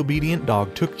his disobedient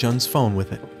dog took Jun's phone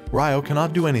with it. Ryo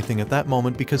cannot do anything at that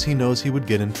moment because he knows he would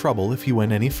get in trouble if he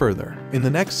went any further. In the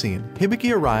next scene,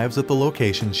 Hibiki arrives at the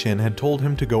location Shin had told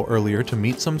him to go earlier to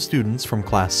meet some students from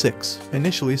Class 6.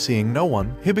 Initially seeing no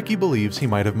one, Hibiki believes he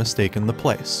might have mistaken the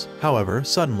place. However,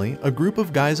 suddenly, a group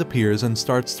of guys appears and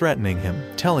starts threatening him,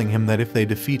 telling him that if they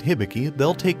defeat Hibiki,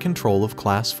 they'll take control of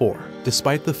Class 4.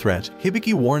 Despite the threat,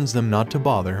 Hibiki warns them not to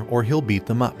bother or he'll beat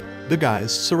them up. The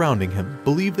guys surrounding him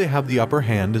believe they have the upper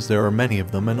hand as there are many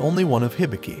of them and only one of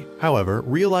Hibiki. Hibiki. However,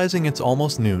 realizing it's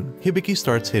almost noon, Hibiki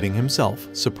starts hitting himself,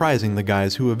 surprising the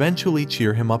guys who eventually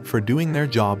cheer him up for doing their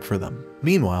job for them.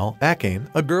 Meanwhile, Akane,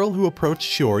 a girl who approached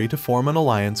Shiori to form an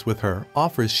alliance with her,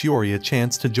 offers Shiori a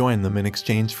chance to join them in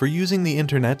exchange for using the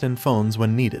internet and phones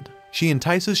when needed. She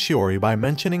entices Shiori by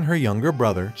mentioning her younger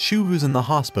brother, Shu, who's in the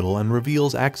hospital, and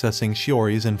reveals accessing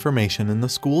Shiori's information in the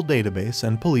school database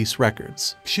and police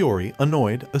records. Shiori,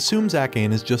 annoyed, assumes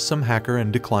Akane is just some hacker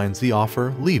and declines the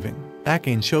offer, leaving.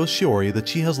 Akane shows Shiori that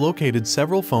she has located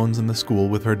several phones in the school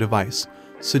with her device,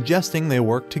 suggesting they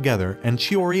work together, and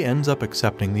Shiori ends up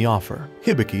accepting the offer.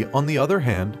 Hibiki, on the other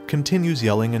hand, continues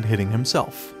yelling and hitting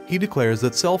himself. He declares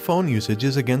that cell phone usage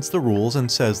is against the rules and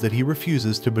says that he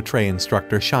refuses to betray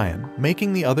instructor Cheyenne,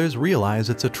 making the others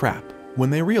realize it's a trap. When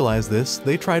they realize this,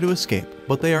 they try to escape,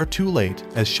 but they are too late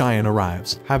as Cheyenne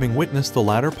arrives, having witnessed the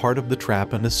latter part of the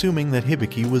trap and assuming that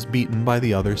Hibiki was beaten by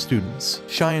the other students.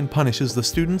 Cheyenne punishes the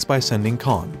students by sending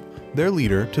Kon, their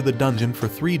leader, to the dungeon for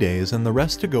 3 days and the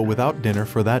rest to go without dinner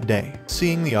for that day.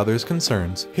 Seeing the others'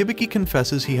 concerns, Hibiki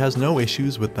confesses he has no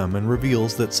issues with them and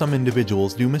reveals that some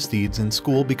individuals do misdeeds in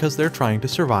school because they're trying to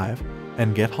survive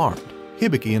and get harmed.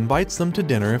 Hibiki invites them to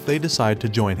dinner if they decide to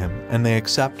join him, and they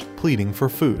accept, pleading for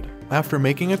food. After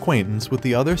making acquaintance with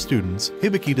the other students,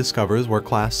 Hibiki discovers where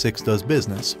Class 6 does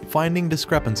business, finding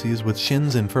discrepancies with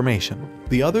Shin's information.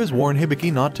 The others warn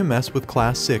Hibiki not to mess with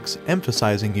Class 6,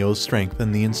 emphasizing Yo's strength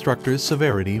and the instructor's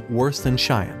severity worse than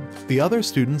Cheyenne. The other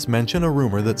students mention a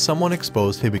rumor that someone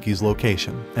exposed Hibiki's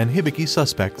location, and Hibiki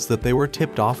suspects that they were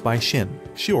tipped off by Shin.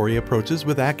 Shiori approaches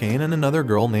with Akane and another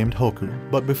girl named Hoku,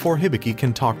 but before Hibiki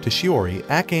can talk to Shiori,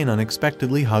 Akane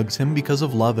unexpectedly hugs him because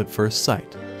of love at first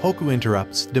sight. Hoku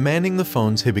interrupts, demanding the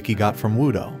phones Hibiki got from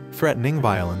Wudo. Threatening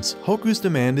violence, Hoku's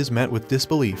demand is met with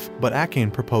disbelief, but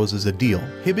Akane proposes a deal.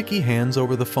 Hibiki hands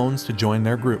over the phones to join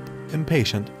their group.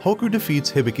 Impatient, Hoku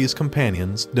defeats Hibiki's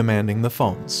companions, demanding the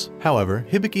phones. However,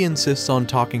 Hibiki insists on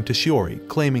talking to Shiori,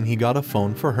 claiming he got a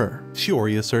phone for her.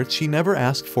 Shiori asserts she never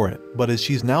asked for it, but as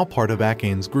she's now part of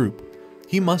Akane's group,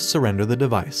 he must surrender the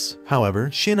device.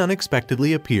 However, Shin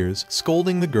unexpectedly appears,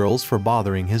 scolding the girls for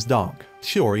bothering his dog.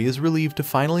 Shiori is relieved to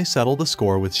finally settle the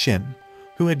score with Shin,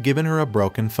 who had given her a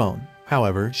broken phone.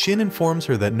 However, Shin informs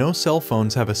her that no cell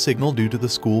phones have a signal due to the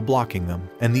school blocking them,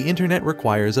 and the internet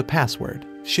requires a password.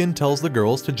 Shin tells the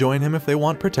girls to join him if they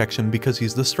want protection because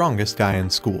he's the strongest guy in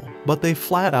school, but they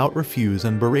flat out refuse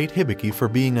and berate Hibiki for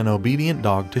being an obedient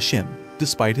dog to Shin.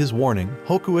 Despite his warning,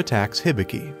 Hoku attacks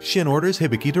Hibiki. Shin orders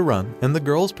Hibiki to run, and the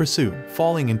girls pursue,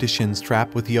 falling into Shin's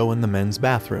trap with Yo in the men's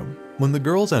bathroom. When the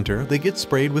girls enter, they get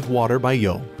sprayed with water by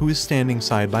Yo, who is standing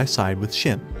side by side with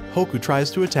Shin. Hoku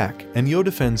tries to attack, and Yo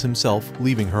defends himself,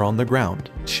 leaving her on the ground.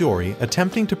 Shiori,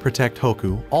 attempting to protect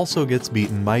Hoku, also gets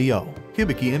beaten by Yo.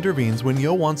 Hibiki intervenes when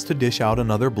Yo wants to dish out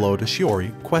another blow to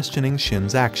Shiori, questioning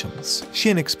Shin's actions.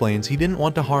 Shin explains he didn't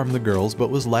want to harm the girls but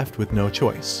was left with no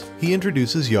choice. He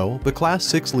introduces Yo, the Class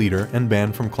 6 leader and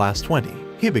banned from Class 20.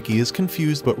 Hibiki is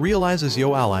confused but realizes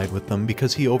Yo allied with them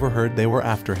because he overheard they were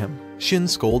after him. Shin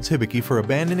scolds Hibiki for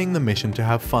abandoning the mission to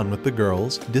have fun with the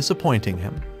girls, disappointing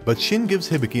him. But Shin gives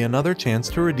Hibiki another chance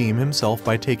to redeem himself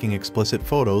by taking explicit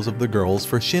photos of the girls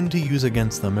for Shin to use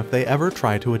against them if they ever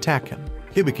try to attack him.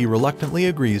 Hibiki reluctantly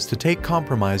agrees to take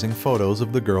compromising photos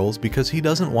of the girls because he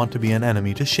doesn't want to be an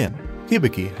enemy to Shin.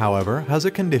 Hibiki, however, has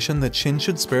a condition that Shin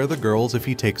should spare the girls if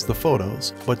he takes the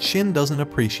photos, but Shin doesn't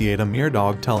appreciate a mere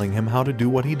dog telling him how to do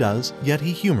what he does, yet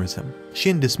he humors him.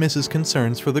 Shin dismisses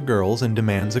concerns for the girls and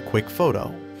demands a quick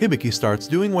photo. Hibiki starts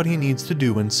doing what he needs to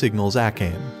do and signals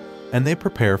Akane, and they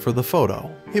prepare for the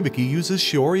photo. Hibiki uses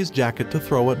Shiori's jacket to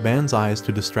throw at Banzai's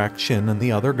to distract Shin and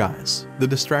the other guys. The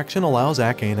distraction allows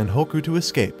Akane and Hoku to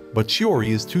escape, but Shiori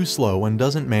is too slow and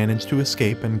doesn't manage to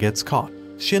escape and gets caught.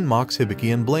 Shin mocks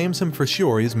Hibiki and blames him for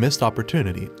Shiori's missed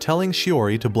opportunity, telling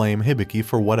Shiori to blame Hibiki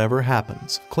for whatever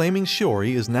happens, claiming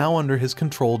Shiori is now under his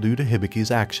control due to Hibiki's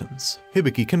actions.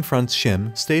 Hibiki confronts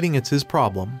Shin, stating it's his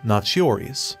problem, not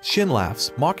Shiori's. Shin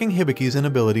laughs, mocking Hibiki's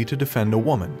inability to defend a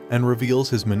woman, and reveals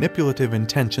his manipulative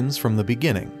intentions from the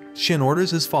beginning. Shin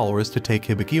orders his followers to take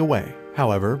Hibiki away.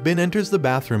 However, Bin enters the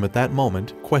bathroom at that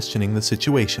moment, questioning the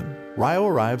situation. Ryo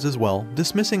arrives as well,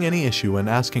 dismissing any issue and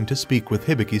asking to speak with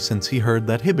Hibiki since he heard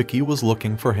that Hibiki was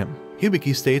looking for him.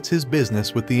 Hibiki states his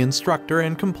business with the instructor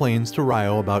and complains to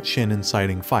Ryo about Shin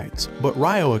inciting fights, but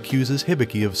Ryo accuses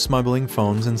Hibiki of smuggling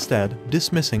phones instead,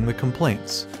 dismissing the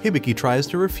complaints. Hibiki tries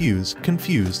to refuse,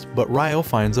 confused, but Ryo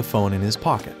finds a phone in his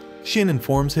pocket. Shin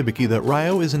informs Hibiki that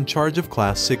Ryo is in charge of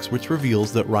Class 6, which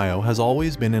reveals that Ryo has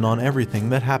always been in on everything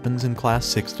that happens in Class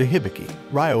 6 to Hibiki.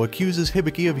 Ryo accuses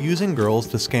Hibiki of using girls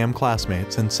to scam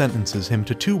classmates and sentences him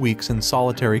to 2 weeks in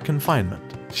solitary confinement.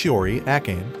 Shiori,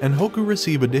 Akane, and Hoku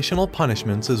receive additional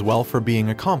punishments as well for being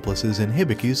accomplices in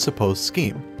Hibiki's supposed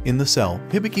scheme. In the cell,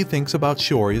 Hibiki thinks about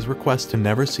Shiori's request to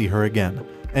never see her again,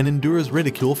 and endures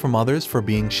ridicule from others for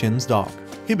being Shin's dog.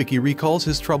 Hibiki recalls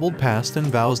his troubled past and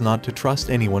vows not to trust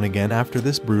anyone again after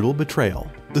this brutal betrayal.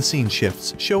 The scene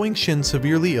shifts, showing Shin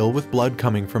severely ill with blood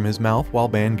coming from his mouth while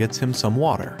Ban gets him some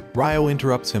water. Ryo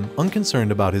interrupts him,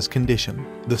 unconcerned about his condition.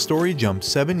 The story jumps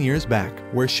 7 years back,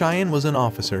 where Cheyenne was an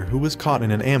officer who was caught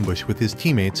in an ambush with his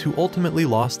teammates who ultimately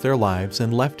lost their lives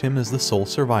and left him as the sole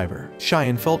survivor.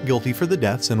 Cheyenne felt guilty for the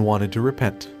deaths and wanted to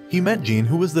repent. He met Jean,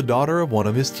 who was the daughter of one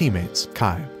of his teammates,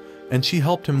 Kai, and she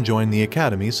helped him join the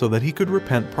academy so that he could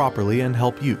repent properly and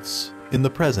help youths. In the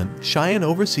present, Cheyenne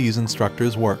oversees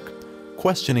instructor's work,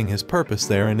 questioning his purpose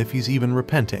there and if he's even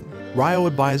repenting. Ryo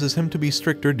advises him to be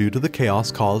stricter due to the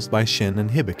chaos caused by Shin and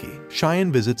Hibiki.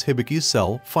 Cheyenne visits Hibiki's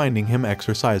cell, finding him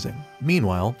exercising.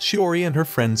 Meanwhile, Shiori and her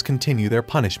friends continue their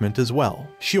punishment as well.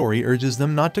 Shiori urges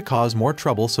them not to cause more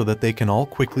trouble so that they can all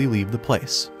quickly leave the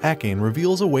place. Akane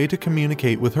reveals a way to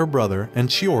communicate with her brother, and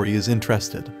Shiori is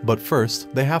interested. But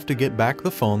first, they have to get back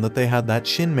the phone that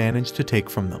Shin managed to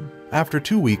take from them. After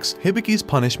 2 weeks, Hibiki's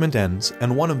punishment ends,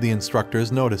 and one of the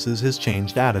instructors notices his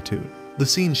changed attitude. The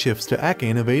scene shifts to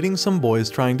Akane evading some boys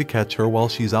trying to catch her while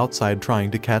she's outside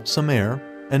trying to catch some air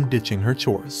and ditching her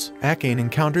chores. Akane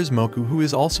encounters Moku, who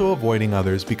is also avoiding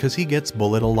others because he gets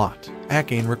bullied a lot.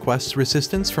 Akane requests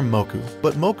resistance from Moku,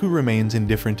 but Moku remains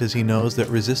indifferent as he knows that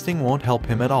resisting won't help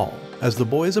him at all. As the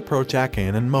boys approach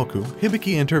Akane and Moku,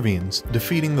 Hibiki intervenes,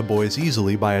 defeating the boys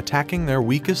easily by attacking their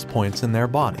weakest points in their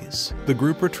bodies. The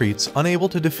group retreats, unable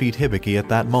to defeat Hibiki at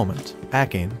that moment.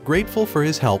 Akane, grateful for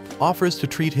his help, offers to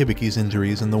treat Hibiki's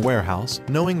injuries in the warehouse,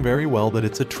 knowing very well that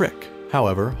it's a trick.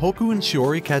 However, Hoku and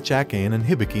Shiori catch Akane and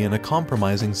Hibiki in a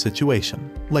compromising situation.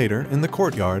 Later, in the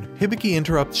courtyard, Hibiki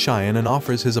interrupts Cheyenne and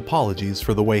offers his apologies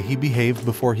for the way he behaved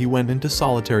before he went into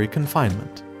solitary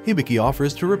confinement. Hibiki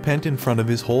offers to repent in front of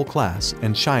his whole class,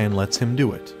 and Cheyenne lets him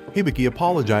do it. Hibiki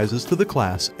apologizes to the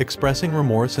class, expressing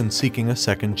remorse and seeking a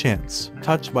second chance.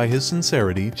 Touched by his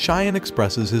sincerity, Cheyenne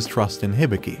expresses his trust in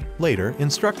Hibiki. Later,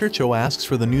 Instructor Cho asks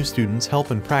for the new students'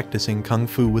 help in practicing Kung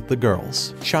Fu with the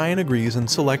girls. Cheyenne agrees and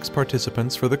selects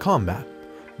participants for the combat,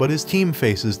 but his team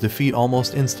faces defeat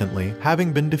almost instantly,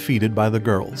 having been defeated by the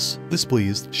girls.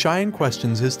 Displeased, Cheyenne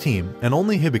questions his team, and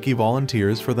only Hibiki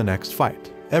volunteers for the next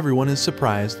fight. Everyone is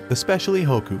surprised, especially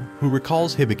Hoku, who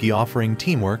recalls Hibiki offering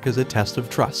teamwork as a test of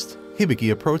trust.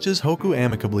 Hibiki approaches Hoku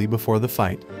amicably before the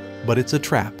fight, but it's a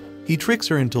trap. He tricks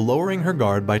her into lowering her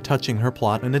guard by touching her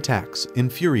plot and attacks,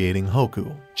 infuriating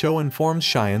Hoku. Cho informs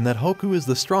Cheyenne that Hoku is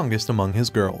the strongest among his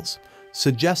girls,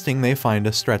 suggesting they find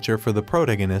a stretcher for the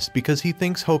protagonist because he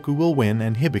thinks Hoku will win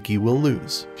and Hibiki will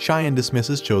lose. Cheyenne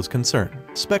dismisses Cho's concern.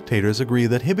 Spectators agree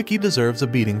that Hibiki deserves a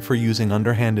beating for using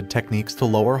underhanded techniques to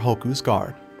lower Hoku's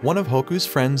guard. One of Hoku's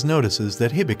friends notices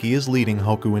that Hibiki is leading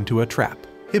Hoku into a trap.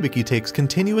 Hibiki takes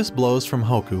continuous blows from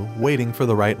Hoku, waiting for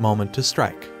the right moment to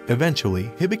strike.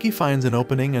 Eventually, Hibiki finds an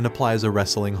opening and applies a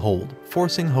wrestling hold,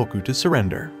 forcing Hoku to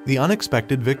surrender. The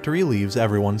unexpected victory leaves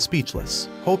everyone speechless.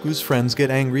 Hoku's friends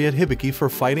get angry at Hibiki for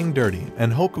fighting dirty,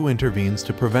 and Hoku intervenes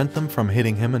to prevent them from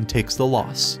hitting him and takes the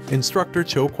loss. Instructor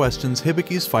Cho questions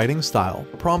Hibiki's fighting style,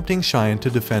 prompting Cheyenne to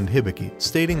defend Hibiki,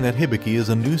 stating that Hibiki is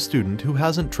a new student who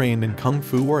hasn't trained in Kung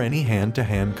Fu or any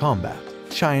hand-to-hand combat.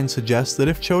 Cheyenne suggests that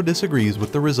if Cho disagrees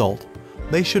with the result,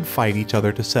 they should fight each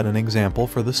other to set an example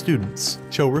for the students.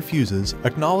 Cho refuses,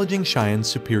 acknowledging Cheyenne's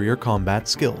superior combat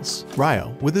skills.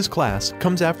 Ryo, with his class,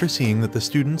 comes after seeing that the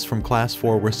students from Class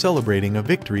 4 were celebrating a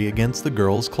victory against the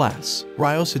girls' class.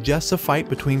 Ryo suggests a fight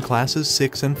between Classes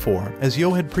 6 and 4, as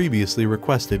Yo had previously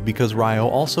requested because Ryo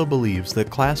also believes that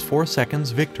Class 4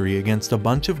 Second's victory against a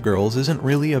bunch of girls isn't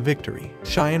really a victory.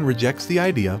 Cheyenne rejects the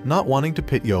idea, not wanting to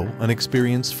pit Yo, an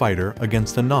experienced fighter,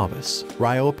 against a novice.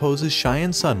 Ryo opposes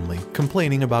Cheyenne suddenly, complaining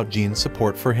about Jean's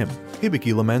support for him.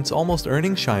 Hibiki laments almost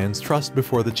earning Cheyenne's trust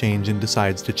before the change and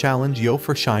decides to challenge Yo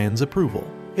for Cheyenne's approval.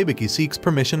 Hibiki seeks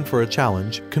permission for a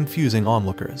challenge, confusing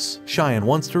onlookers. Cheyenne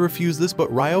wants to refuse this,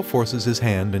 but Ryo forces his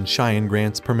hand and Cheyenne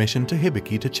grants permission to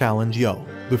Hibiki to challenge Yo.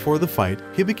 Before the fight,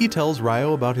 Hibiki tells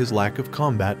Ryo about his lack of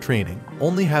combat training,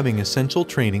 only having essential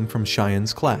training from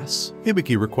Cheyenne's class.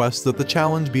 Hibiki requests that the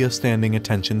challenge be a standing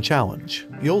attention challenge.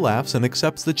 Yo laughs and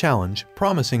accepts the challenge,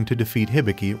 promising to defeat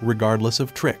Hibiki regardless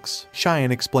of tricks.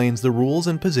 Cheyenne explains the rules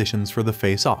and positions for the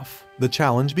face-off. The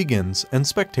challenge begins, and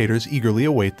spectators eagerly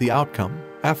await the outcome.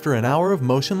 After an hour of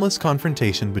motionless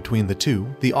confrontation between the two,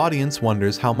 the audience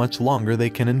wonders how much longer they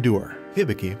can endure.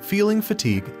 Hibiki, feeling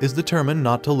fatigue, is determined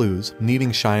not to lose,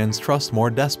 needing Cheyenne's trust more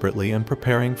desperately and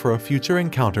preparing for a future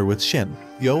encounter with Shin.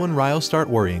 Yo and Ryo start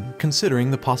worrying,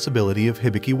 considering the possibility of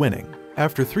Hibiki winning.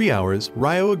 After 3 hours,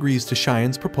 Ryo agrees to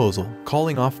Cheyenne's proposal,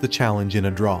 calling off the challenge in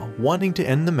a draw, wanting to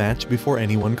end the match before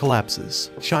anyone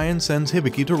collapses. Cheyenne sends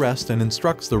Hibiki to rest and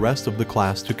instructs the rest of the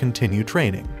class to continue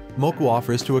training. Moku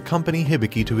offers to accompany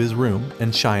Hibiki to his room,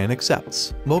 and Cheyenne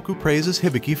accepts. Moku praises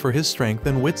Hibiki for his strength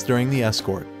and wits during the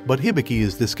escort, but Hibiki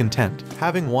is discontent,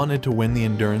 having wanted to win the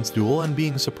endurance duel and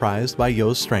being surprised by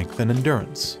Yo's strength and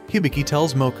endurance. Hibiki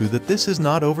tells Moku that this is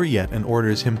not over yet and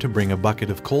orders him to bring a bucket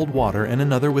of cold water and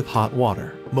another with hot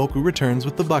water. Moku returns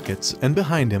with the buckets, and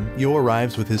behind him, Yo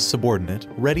arrives with his subordinate,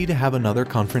 ready to have another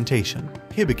confrontation.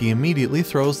 Hibiki immediately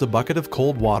throws the bucket of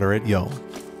cold water at Yo,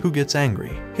 who gets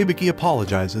angry. Hibiki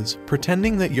apologizes,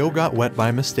 pretending that Yo got wet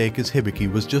by mistake as Hibiki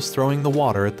was just throwing the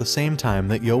water at the same time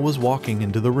that Yo was walking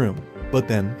into the room. But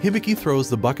then, Hibiki throws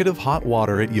the bucket of hot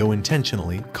water at Yo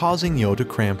intentionally, causing Yo to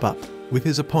cramp up. With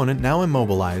his opponent now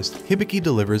immobilized, Hibiki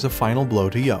delivers a final blow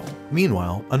to Yo.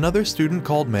 Meanwhile, another student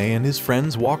called Mei and his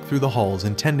friends walk through the halls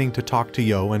intending to talk to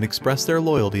Yo and express their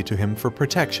loyalty to him for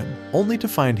protection, only to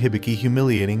find Hibiki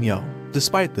humiliating Yo.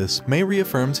 Despite this, Mei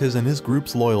reaffirms his and his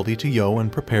group's loyalty to Yo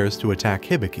and prepares to attack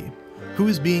Hibiki, who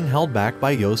is being held back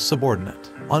by Yo's subordinate.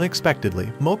 Unexpectedly,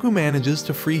 Moku manages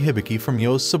to free Hibiki from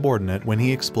Yo's subordinate when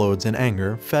he explodes in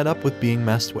anger, fed up with being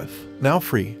messed with. Now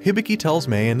free, Hibiki tells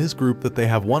Mei and his group that they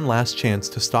have one last chance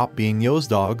to stop being Yo's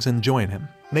dogs and join him.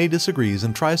 Mei disagrees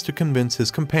and tries to convince his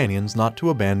companions not to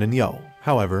abandon Yo.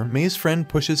 However, Mei's friend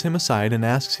pushes him aside and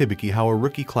asks Hibiki how a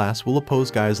rookie class will oppose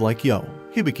guys like Yo.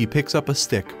 Hibiki picks up a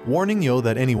stick, warning Yo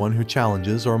that anyone who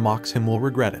challenges or mocks him will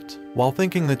regret it. While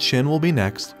thinking that Shin will be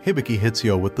next, Hibiki hits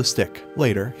Yo with the stick.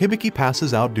 Later, Hibiki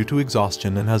passes out due to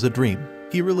exhaustion and has a dream.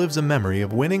 He relives a memory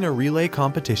of winning a relay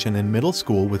competition in middle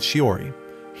school with Shiori.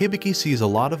 Hibiki sees a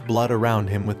lot of blood around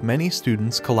him with many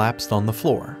students collapsed on the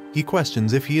floor. He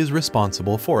questions if he is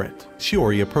responsible for it.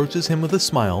 Shiori approaches him with a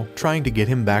smile, trying to get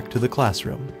him back to the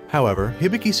classroom. However,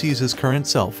 Hibiki sees his current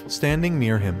self standing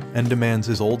near him and demands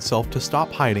his old self to stop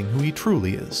hiding who he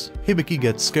truly is. Hibiki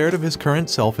gets scared of his current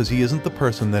self as he isn't the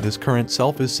person that his current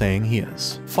self is saying he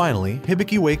is. Finally,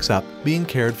 Hibiki wakes up, being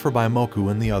cared for by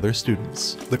Moku and the other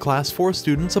students. The Class 4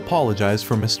 students apologize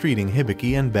for mistreating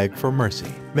Hibiki and beg for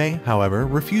mercy. Mei, however,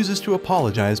 refuses to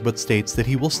apologize but states that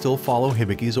he will still follow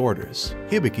Hibiki's orders.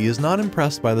 Hibiki is not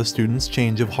impressed by the students'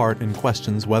 change of heart and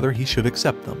questions whether he should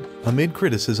accept them. Amid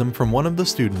criticism from one of the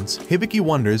students, Hibiki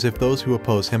wonders if those who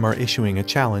oppose him are issuing a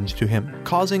challenge to him,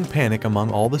 causing panic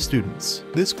among all the students.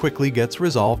 This quickly gets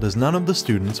resolved as none of the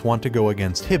students want to go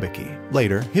against Hibiki.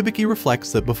 Later, Hibiki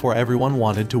reflects that before everyone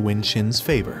wanted to win Shin's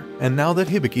favor, and now that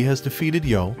Hibiki has defeated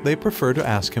Yo, they prefer to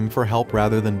ask him for help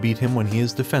rather than beat him when he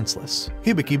is defenseless.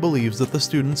 Hibiki believes that the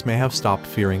students may have stopped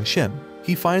fearing Shin.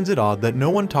 He finds it odd that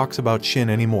no one talks about Shin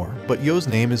anymore, but Yo's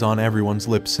name is on everyone's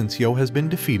lips since Yo has been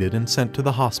defeated and sent to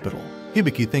the hospital.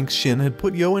 Hibiki thinks Shin had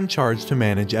put Yo in charge to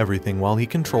manage everything while he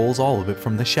controls all of it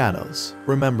from the shadows.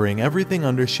 Remembering everything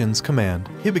under Shin's command,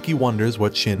 Hibiki wonders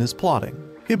what Shin is plotting.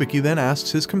 Hibiki then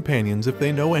asks his companions if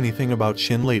they know anything about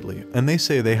Shin lately, and they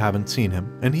say they haven't seen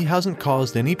him, and he hasn't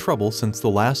caused any trouble since the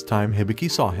last time Hibiki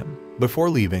saw him.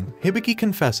 Before leaving, Hibiki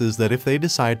confesses that if they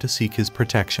decide to seek his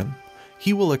protection,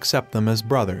 he will accept them as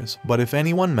brothers, but if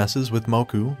anyone messes with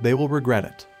Moku, they will regret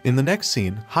it. In the next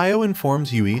scene, Hayo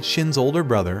informs Yui, Shin's older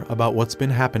brother, about what's been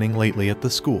happening lately at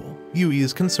the school. Yui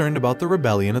is concerned about the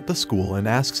rebellion at the school and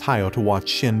asks Hayo to watch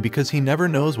Shin because he never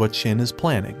knows what Shin is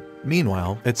planning.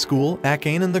 Meanwhile, at school,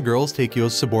 Akane and the girls take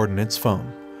Yo's subordinate's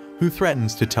phone, who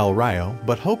threatens to tell Ryo,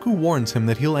 but Hoku warns him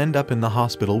that he'll end up in the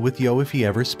hospital with Yo if he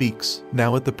ever speaks.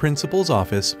 Now at the principal's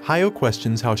office, Hayo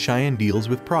questions how Cheyenne deals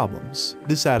with problems.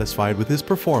 Dissatisfied with his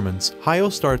performance,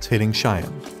 Hayo starts hitting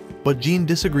Cheyenne. But Jean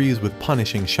disagrees with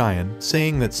punishing Cheyenne,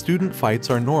 saying that student fights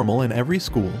are normal in every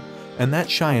school, and that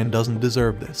Cheyenne doesn't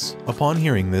deserve this. Upon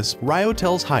hearing this, Ryo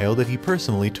tells Hayo that he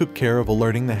personally took care of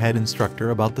alerting the head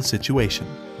instructor about the situation.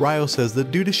 Ryo says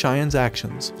that due to Cheyenne's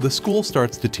actions, the school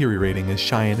starts deteriorating as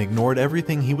Cheyenne ignored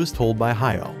everything he was told by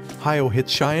Hayo. Hayo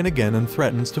hits Cheyenne again and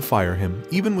threatens to fire him,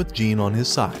 even with Jean on his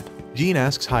side. Jean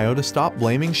asks Hayo to stop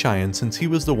blaming Cheyenne since he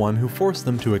was the one who forced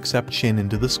them to accept Shin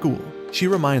into the school. She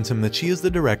reminds him that she is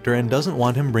the director and doesn't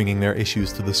want him bringing their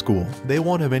issues to the school. They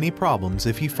won't have any problems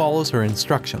if he follows her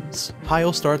instructions.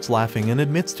 Hayo starts laughing and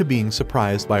admits to being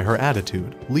surprised by her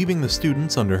attitude, leaving the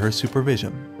students under her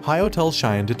supervision. Hayo tells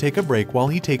Cheyenne to take a break while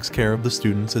he takes care of the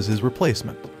students as his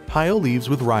replacement. Hayo leaves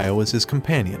with Ryo as his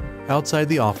companion. Outside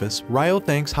the office, Ryo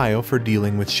thanks Hayo for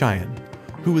dealing with Cheyenne,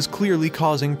 who is clearly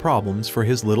causing problems for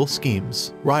his little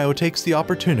schemes. Ryo takes the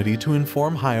opportunity to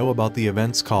inform Hayo about the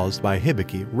events caused by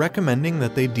Hibiki, recommending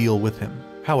that they deal with him.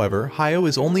 However, Hayo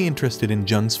is only interested in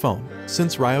Jun's phone.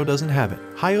 Since Ryo doesn't have it,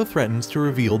 Hayo threatens to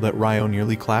reveal that Ryo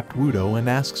nearly clapped Wudo and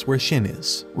asks where Shin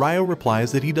is. Ryo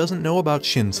replies that he doesn't know about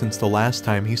Shin since the last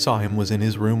time he saw him was in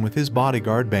his room with his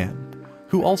bodyguard Band,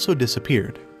 who also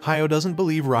disappeared. Hayo doesn't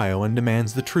believe Ryo and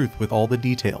demands the truth with all the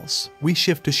details. We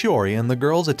shift to Shiori and the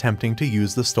girls attempting to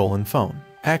use the stolen phone.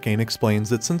 Akane explains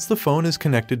that since the phone is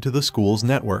connected to the school's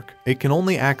network, it can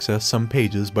only access some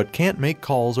pages but can't make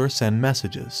calls or send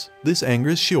messages. This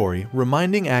angers Shiori,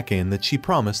 reminding Akane that she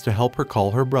promised to help her call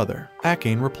her brother.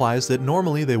 Akane replies that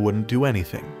normally they wouldn't do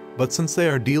anything, but since they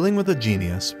are dealing with a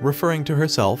genius, referring to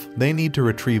herself, they need to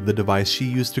retrieve the device she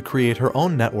used to create her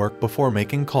own network before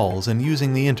making calls and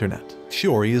using the internet.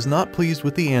 Shiori is not pleased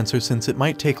with the answer since it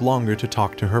might take longer to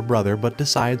talk to her brother but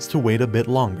decides to wait a bit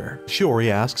longer. Shiori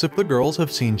asks if the girls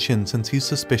have seen Shin since he's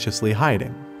suspiciously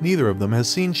hiding. Neither of them has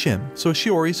seen Shin, so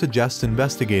Shiori suggests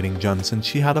investigating Jun since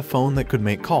she had a phone that could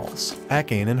make calls.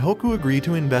 Akane and Hoku agree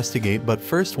to investigate but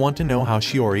first want to know how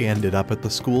Shiori ended up at the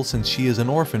school since she is an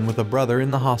orphan with a brother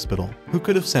in the hospital who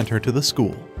could have sent her to the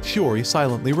school. Shiori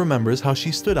silently remembers how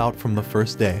she stood out from the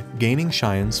first day, gaining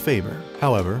Cheyenne's favor.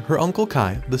 However, her uncle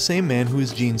Kai, the same man who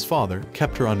is Jean's father,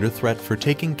 kept her under threat for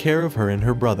taking care of her and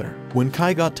her brother. When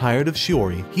Kai got tired of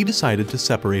Shiori, he decided to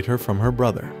separate her from her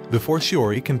brother. Before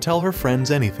Shiori can tell her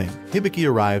friends anything, Hibiki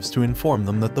arrives to inform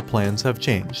them that the plans have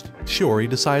changed. Shiori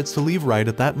decides to leave right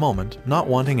at that moment, not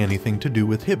wanting anything to do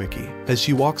with Hibiki. As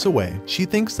she walks away, she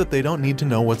thinks that they don't need to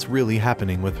know what's really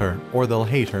happening with her, or they'll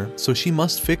hate her, so she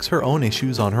must fix her own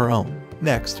issues on her own.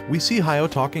 Next, we see Hayo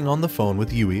talking on the phone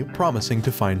with Yui, promising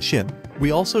to find Shin. We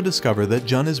also discover that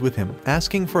Jun is with him,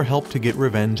 asking for help to get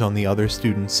revenge on the other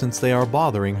students since they are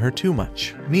bothering her too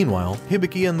much. Meanwhile,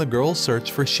 Hibiki and the girls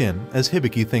search for Shin, as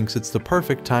Hibiki thinks it's the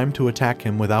perfect time to attack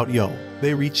him without Yo.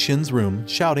 They reach Shin's room,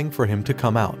 shouting for him to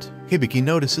come out. Hibiki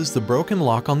notices the broken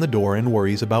lock on the door and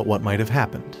worries about what might have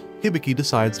happened. Hibiki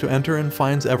decides to enter and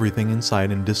finds everything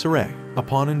inside in disarray.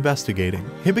 Upon investigating,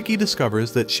 Hibiki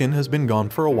discovers that Shin has been gone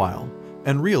for a while,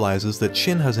 and realizes that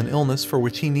Shin has an illness for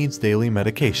which he needs daily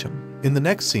medication. In the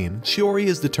next scene, Shiori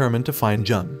is determined to find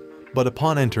Jun, but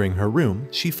upon entering her room,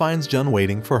 she finds Jun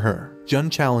waiting for her. Jun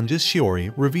challenges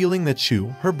Shiori, revealing that Shu,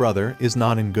 her brother, is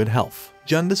not in good health.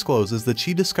 Jun discloses that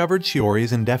she discovered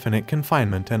Shiori's indefinite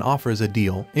confinement and offers a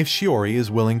deal if Shiori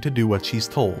is willing to do what she's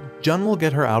told. Jun will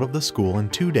get her out of the school in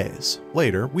 2 days.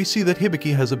 Later, we see that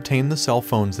Hibiki has obtained the cell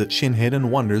phones that Shin hid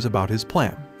and wonders about his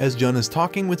plan. As Jun is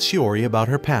talking with Shiori about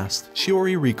her past,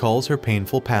 Shiori recalls her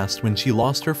painful past when she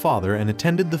lost her father and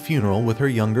attended the funeral with her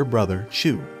younger brother,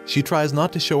 Shu. She tries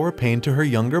not to show her pain to her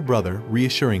younger brother,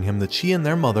 reassuring him that she and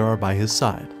their mother are by his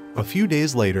side. A few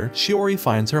days later, Shiori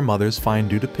finds her mother's fine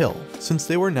due to pill. Since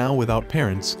they were now without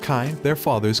parents, Kai, their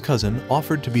father's cousin,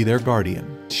 offered to be their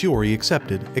guardian. Shiori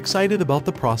accepted, excited about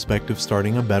the prospect of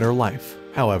starting a better life.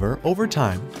 However, over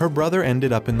time, her brother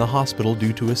ended up in the hospital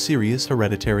due to a serious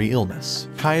hereditary illness.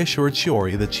 Kai assured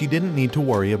Shiori that she didn't need to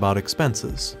worry about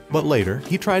expenses. But later,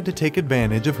 he tried to take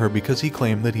advantage of her because he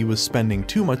claimed that he was spending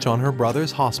too much on her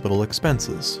brother's hospital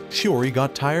expenses. Shiori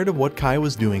got tired of what Kai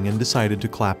was doing and decided to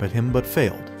clap at him but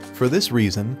failed. For this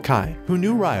reason, Kai, who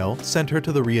knew Ryo, sent her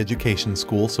to the re-education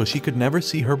school so she could never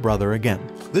see her brother again.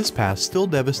 This past still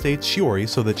devastates Shiori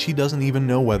so that she doesn't even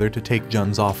know whether to take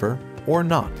Jun's offer or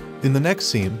not. In the next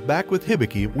scene, back with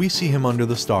Hibiki, we see him under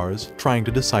the stars, trying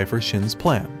to decipher Shin's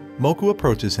plan. Moku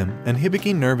approaches him, and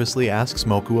Hibiki nervously asks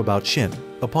Moku about Shin.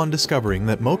 Upon discovering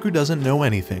that Moku doesn't know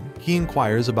anything, he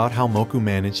inquires about how Moku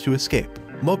managed to escape.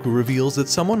 Moku reveals that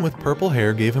someone with purple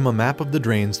hair gave him a map of the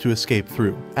drains to escape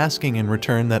through, asking in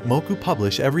return that Moku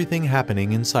publish everything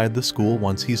happening inside the school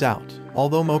once he's out.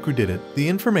 Although Moku did it, the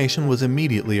information was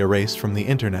immediately erased from the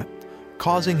internet,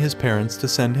 causing his parents to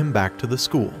send him back to the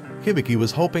school. Hibiki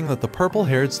was hoping that the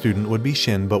purple-haired student would be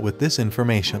Shin, but with this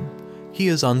information, he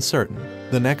is uncertain.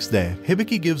 The next day,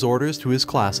 Hibiki gives orders to his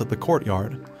class at the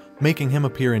courtyard, making him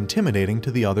appear intimidating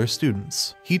to the other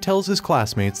students. He tells his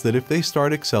classmates that if they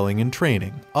start excelling in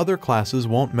training, other classes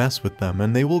won't mess with them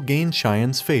and they will gain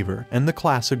Cheyenne's favor, and the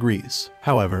class agrees.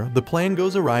 However, the plan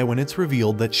goes awry when it's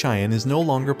revealed that Cheyenne is no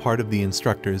longer part of the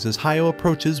instructors as Hayo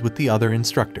approaches with the other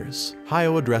instructors.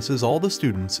 Hayo addresses all the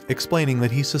students, explaining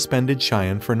that he suspended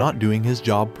Cheyenne for not doing his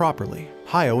job properly.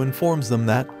 Hayo informs them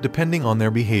that, depending on their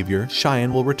behavior,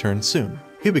 Cheyenne will return soon.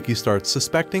 Hibiki starts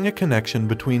suspecting a connection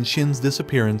between Shin's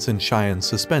disappearance and Cheyenne's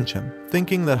suspension,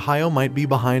 thinking that Hayo might be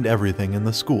behind everything in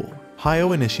the school.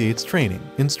 Hayo initiates training,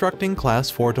 instructing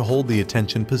Class 4 to hold the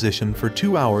attention position for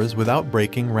 2 hours without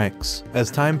breaking ranks.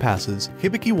 As time passes,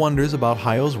 Hibiki wonders about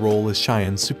Hayo's role as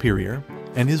Cheyenne superior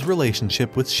and his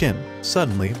relationship with Shin.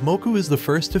 Suddenly, Moku is the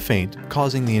first to faint,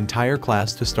 causing the entire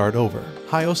class to start over.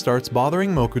 Hayo starts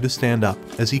bothering Moku to stand up,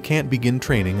 as he can't begin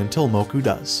training until Moku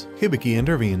does. Hibiki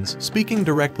intervenes, speaking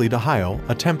directly to Hayo,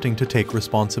 attempting to take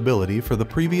responsibility for the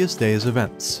previous day's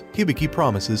events. Hibiki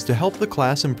promises to help the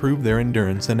class improve their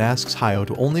endurance and asks Hayo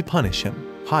to only punish him.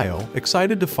 Hayo,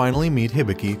 excited to finally meet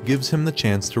Hibiki, gives him the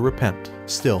chance to repent.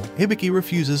 Still, Hibiki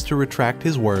refuses to retract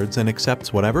his words and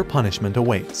accepts whatever punishment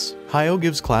awaits. Hayo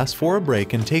gives Class 4 a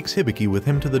break and takes Hibiki with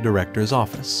him to the director's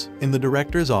office. In the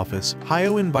director's office,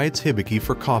 Hayo invites Hibiki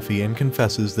for coffee and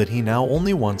confesses that he now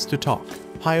only wants to talk.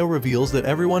 Hayo reveals that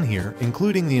everyone here,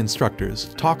 including the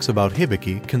instructors, talks about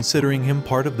Hibiki, considering him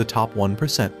part of the top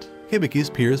 1%. Hibiki's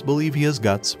peers believe he has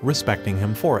guts, respecting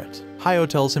him for it. Hayo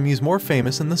tells him he's more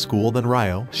famous in the school than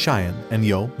Ryo, Cheyenne, and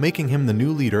Yo, making him the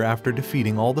new leader after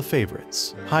defeating all the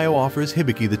favorites. Hayo offers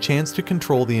Hibiki the chance to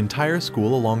control the entire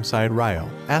school alongside Ryo,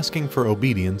 asking for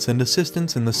obedience and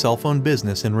assistance in the cell phone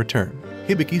business in return.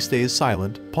 Hibiki stays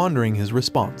silent, pondering his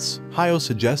response. Hayo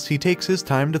suggests he takes his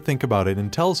time to think about it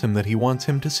and tells him that he wants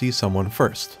him to see someone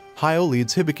first. Hayo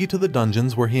leads Hibiki to the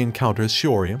dungeons where he encounters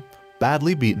Shiori,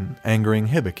 badly beaten, angering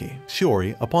Hibiki.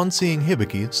 Shiori, upon seeing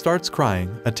Hibiki, starts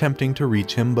crying, attempting to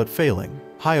reach him but failing.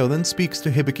 Hayo then speaks to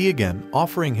Hibiki again,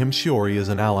 offering him Shiori as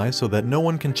an ally so that no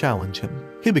one can challenge him.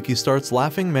 Hibiki starts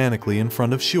laughing manically in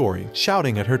front of Shiori,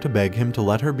 shouting at her to beg him to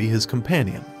let her be his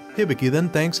companion. Hibiki then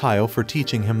thanks Hayo for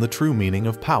teaching him the true meaning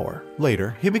of power.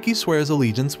 Later, Hibiki swears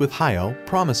allegiance with Hayo,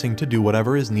 promising to do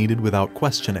whatever is needed without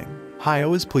questioning.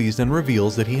 Hayo is pleased and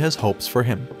reveals that he has hopes for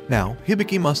him. Now,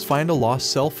 Hibiki must find a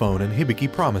lost cell phone and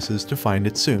Hibiki promises to find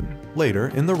it soon. Later,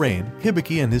 in the rain,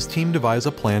 Hibiki and his team devise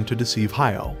a plan to deceive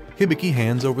Hayo. Hibiki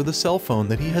hands over the cell phone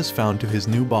that he has found to his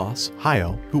new boss,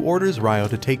 Hayo, who orders Ryo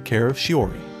to take care of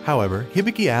Shiori. However,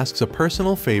 Hibiki asks a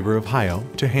personal favor of Hayo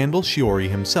to handle Shiori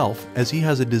himself, as he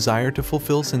has a desire to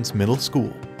fulfill since middle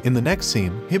school. In the next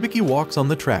scene, Hibiki walks on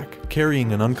the track,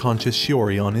 carrying an unconscious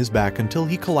Shiori on his back until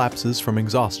he collapses from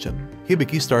exhaustion.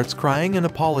 Hibiki starts crying and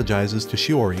apologizes to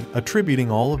Shiori, attributing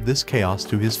all of this chaos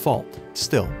to his fault.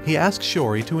 Still, he asks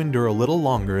Shiori to endure a little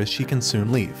longer as she can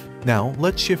soon leave. Now,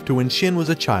 let's shift to when Shin was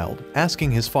a child,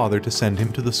 asking his father to send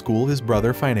him to the school his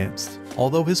brother financed.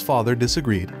 Although his father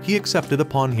disagreed, he accepted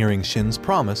upon hearing Shin's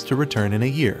promise to return in a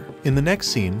year. In the next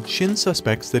scene, Shin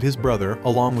suspects that his brother,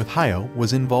 along with Hayo,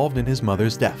 was involved in his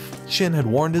mother's death. Shin had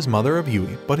warned his mother of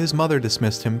Yui, but his mother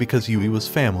dismissed him because Yui was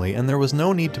family and there was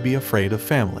no need to be afraid of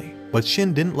family. But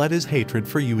Shin didn't let his hatred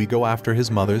for Yui go after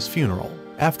his mother's funeral.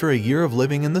 After a year of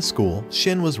living in the school,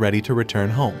 Shin was ready to return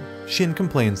home. Shin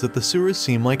complains that the sewers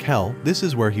seem like hell. This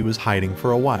is where he was hiding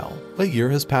for a while. A year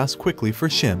has passed quickly for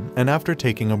Shin, and after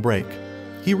taking a break,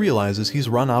 he realizes he's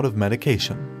run out of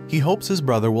medication. He hopes his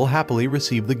brother will happily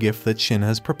receive the gift that Shin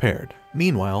has prepared.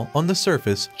 Meanwhile, on the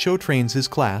surface, Cho trains his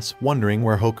class, wondering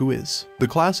where Hoku is. The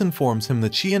class informs him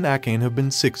that she and Akane have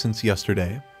been sick since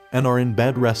yesterday, and are in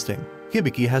bed resting.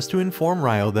 Hibiki has to inform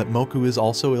Ryo that Moku is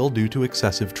also ill due to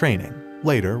excessive training.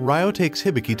 Later, Ryo takes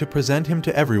Hibiki to present him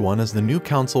to everyone as the new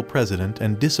council president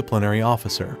and disciplinary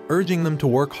officer, urging them to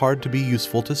work hard to be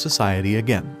useful to society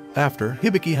again. After,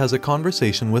 Hibiki has a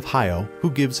conversation with Hayo, who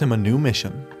gives him a new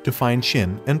mission, to find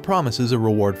Shin, and promises a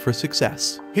reward for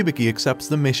success. Hibiki accepts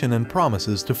the mission and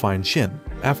promises to find Shin.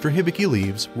 After Hibiki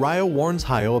leaves, Ryo warns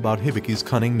Hayo about Hibiki's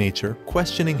cunning nature,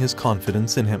 questioning his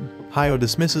confidence in him. Hayo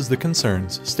dismisses the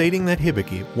concerns, stating that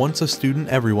Hibiki, once a student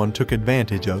everyone took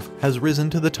advantage of, has risen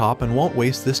to the top and won't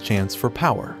waste this chance for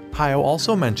power. Hayo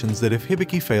also mentions that if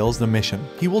Hibiki fails the mission,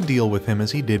 he will deal with him as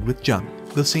he did with Jun.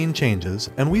 The scene changes,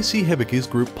 and we see Hibiki's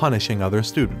group punishing other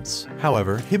students.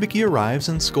 However, Hibiki arrives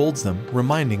and scolds them,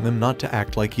 reminding them not to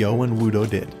act like Yo and Wudo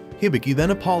did. Hibiki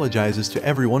then apologizes to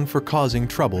everyone for causing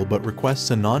trouble but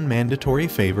requests a non-mandatory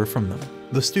favor from them.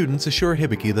 The students assure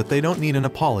Hibiki that they don't need an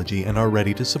apology and are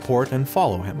ready to support and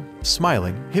follow him.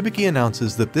 Smiling, Hibiki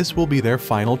announces that this will be their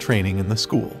final training in the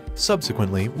school.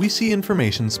 Subsequently, we see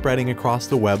information spreading across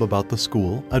the web about the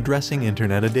school, addressing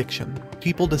internet addiction.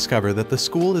 People discover that the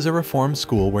school is a reform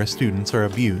school where students are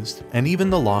abused, and even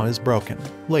the law is broken.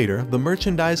 Later, the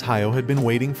merchandise Hayo had been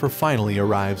waiting for finally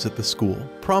arrives at the school,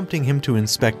 prompting him to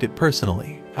inspect it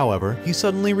personally. However, he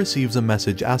suddenly receives a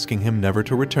message asking him never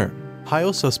to return.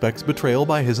 Hayo suspects betrayal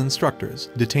by his instructors,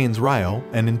 detains Ryo,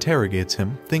 and interrogates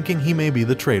him, thinking he may be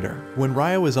the traitor. When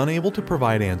Ryo is unable to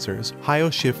provide answers,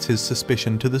 Hayo shifts his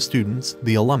suspicion to the students,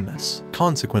 the alumnus.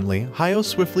 Consequently, Hayo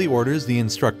swiftly orders the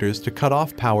instructors to cut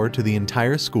off power to the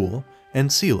entire school and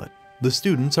seal it. The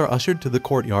students are ushered to the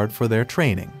courtyard for their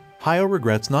training. Hayo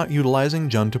regrets not utilizing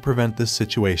Jun to prevent this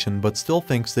situation but still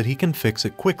thinks that he can fix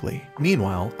it quickly.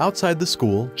 Meanwhile, outside the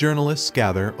school, journalists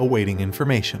gather, awaiting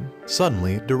information.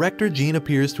 Suddenly, Director Jean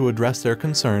appears to address their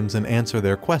concerns and answer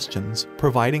their questions,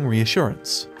 providing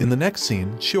reassurance. In the next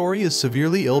scene, Shiori is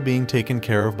severely ill, being taken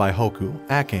care of by Hoku,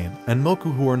 Akane, and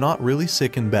Moku, who are not really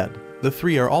sick in bed. The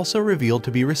three are also revealed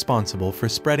to be responsible for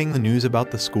spreading the news about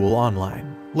the school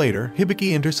online. Later,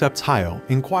 Hibiki intercepts Hayo,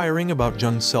 inquiring about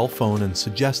Jun's cell phone and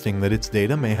suggesting that its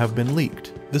data may have been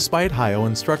leaked, despite Hayo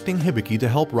instructing Hibiki to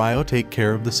help Ryo take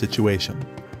care of the situation.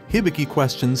 Hibiki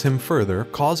questions him further,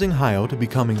 causing Hayo to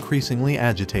become increasingly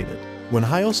agitated. When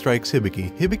Hayo strikes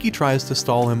Hibiki, Hibiki tries to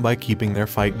stall him by keeping their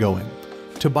fight going,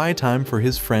 to buy time for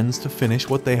his friends to finish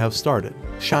what they have started.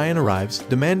 Cheyenne arrives,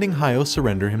 demanding Hayo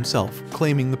surrender himself,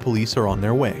 claiming the police are on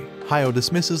their way. Hayo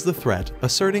dismisses the threat,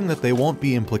 asserting that they won't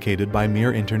be implicated by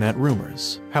mere internet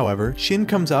rumors. However, Shin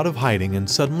comes out of hiding and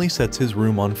suddenly sets his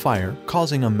room on fire,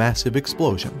 causing a massive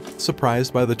explosion.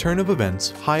 Surprised by the turn of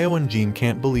events, Hayo and Jean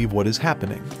can't believe what is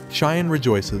happening. Cheyenne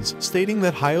rejoices, stating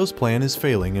that Hayo's plan is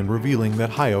failing and revealing that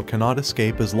Hayo cannot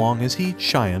escape as long as he,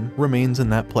 Cheyenne, remains in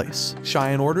that place.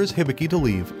 Cheyenne orders Hibiki to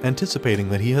leave, anticipating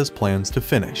that he has plans to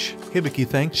finish. Hibiki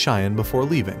thanks Cheyenne before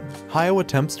leaving. Hayo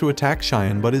attempts to attack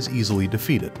Cheyenne but is easily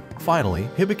defeated. Finally,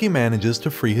 Hibiki manages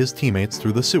to free his teammates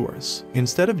through the sewers.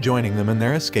 Instead of joining them in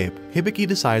their escape, Hibiki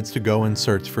decides to go and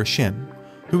search for Shin,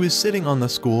 who is sitting on the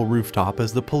school rooftop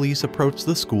as the police approach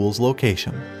the school's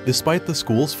location. Despite the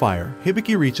school's fire,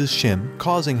 Hibiki reaches Shin,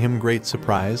 causing him great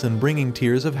surprise and bringing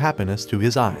tears of happiness to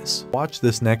his eyes. Watch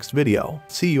this next video.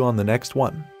 See you on the next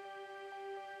one.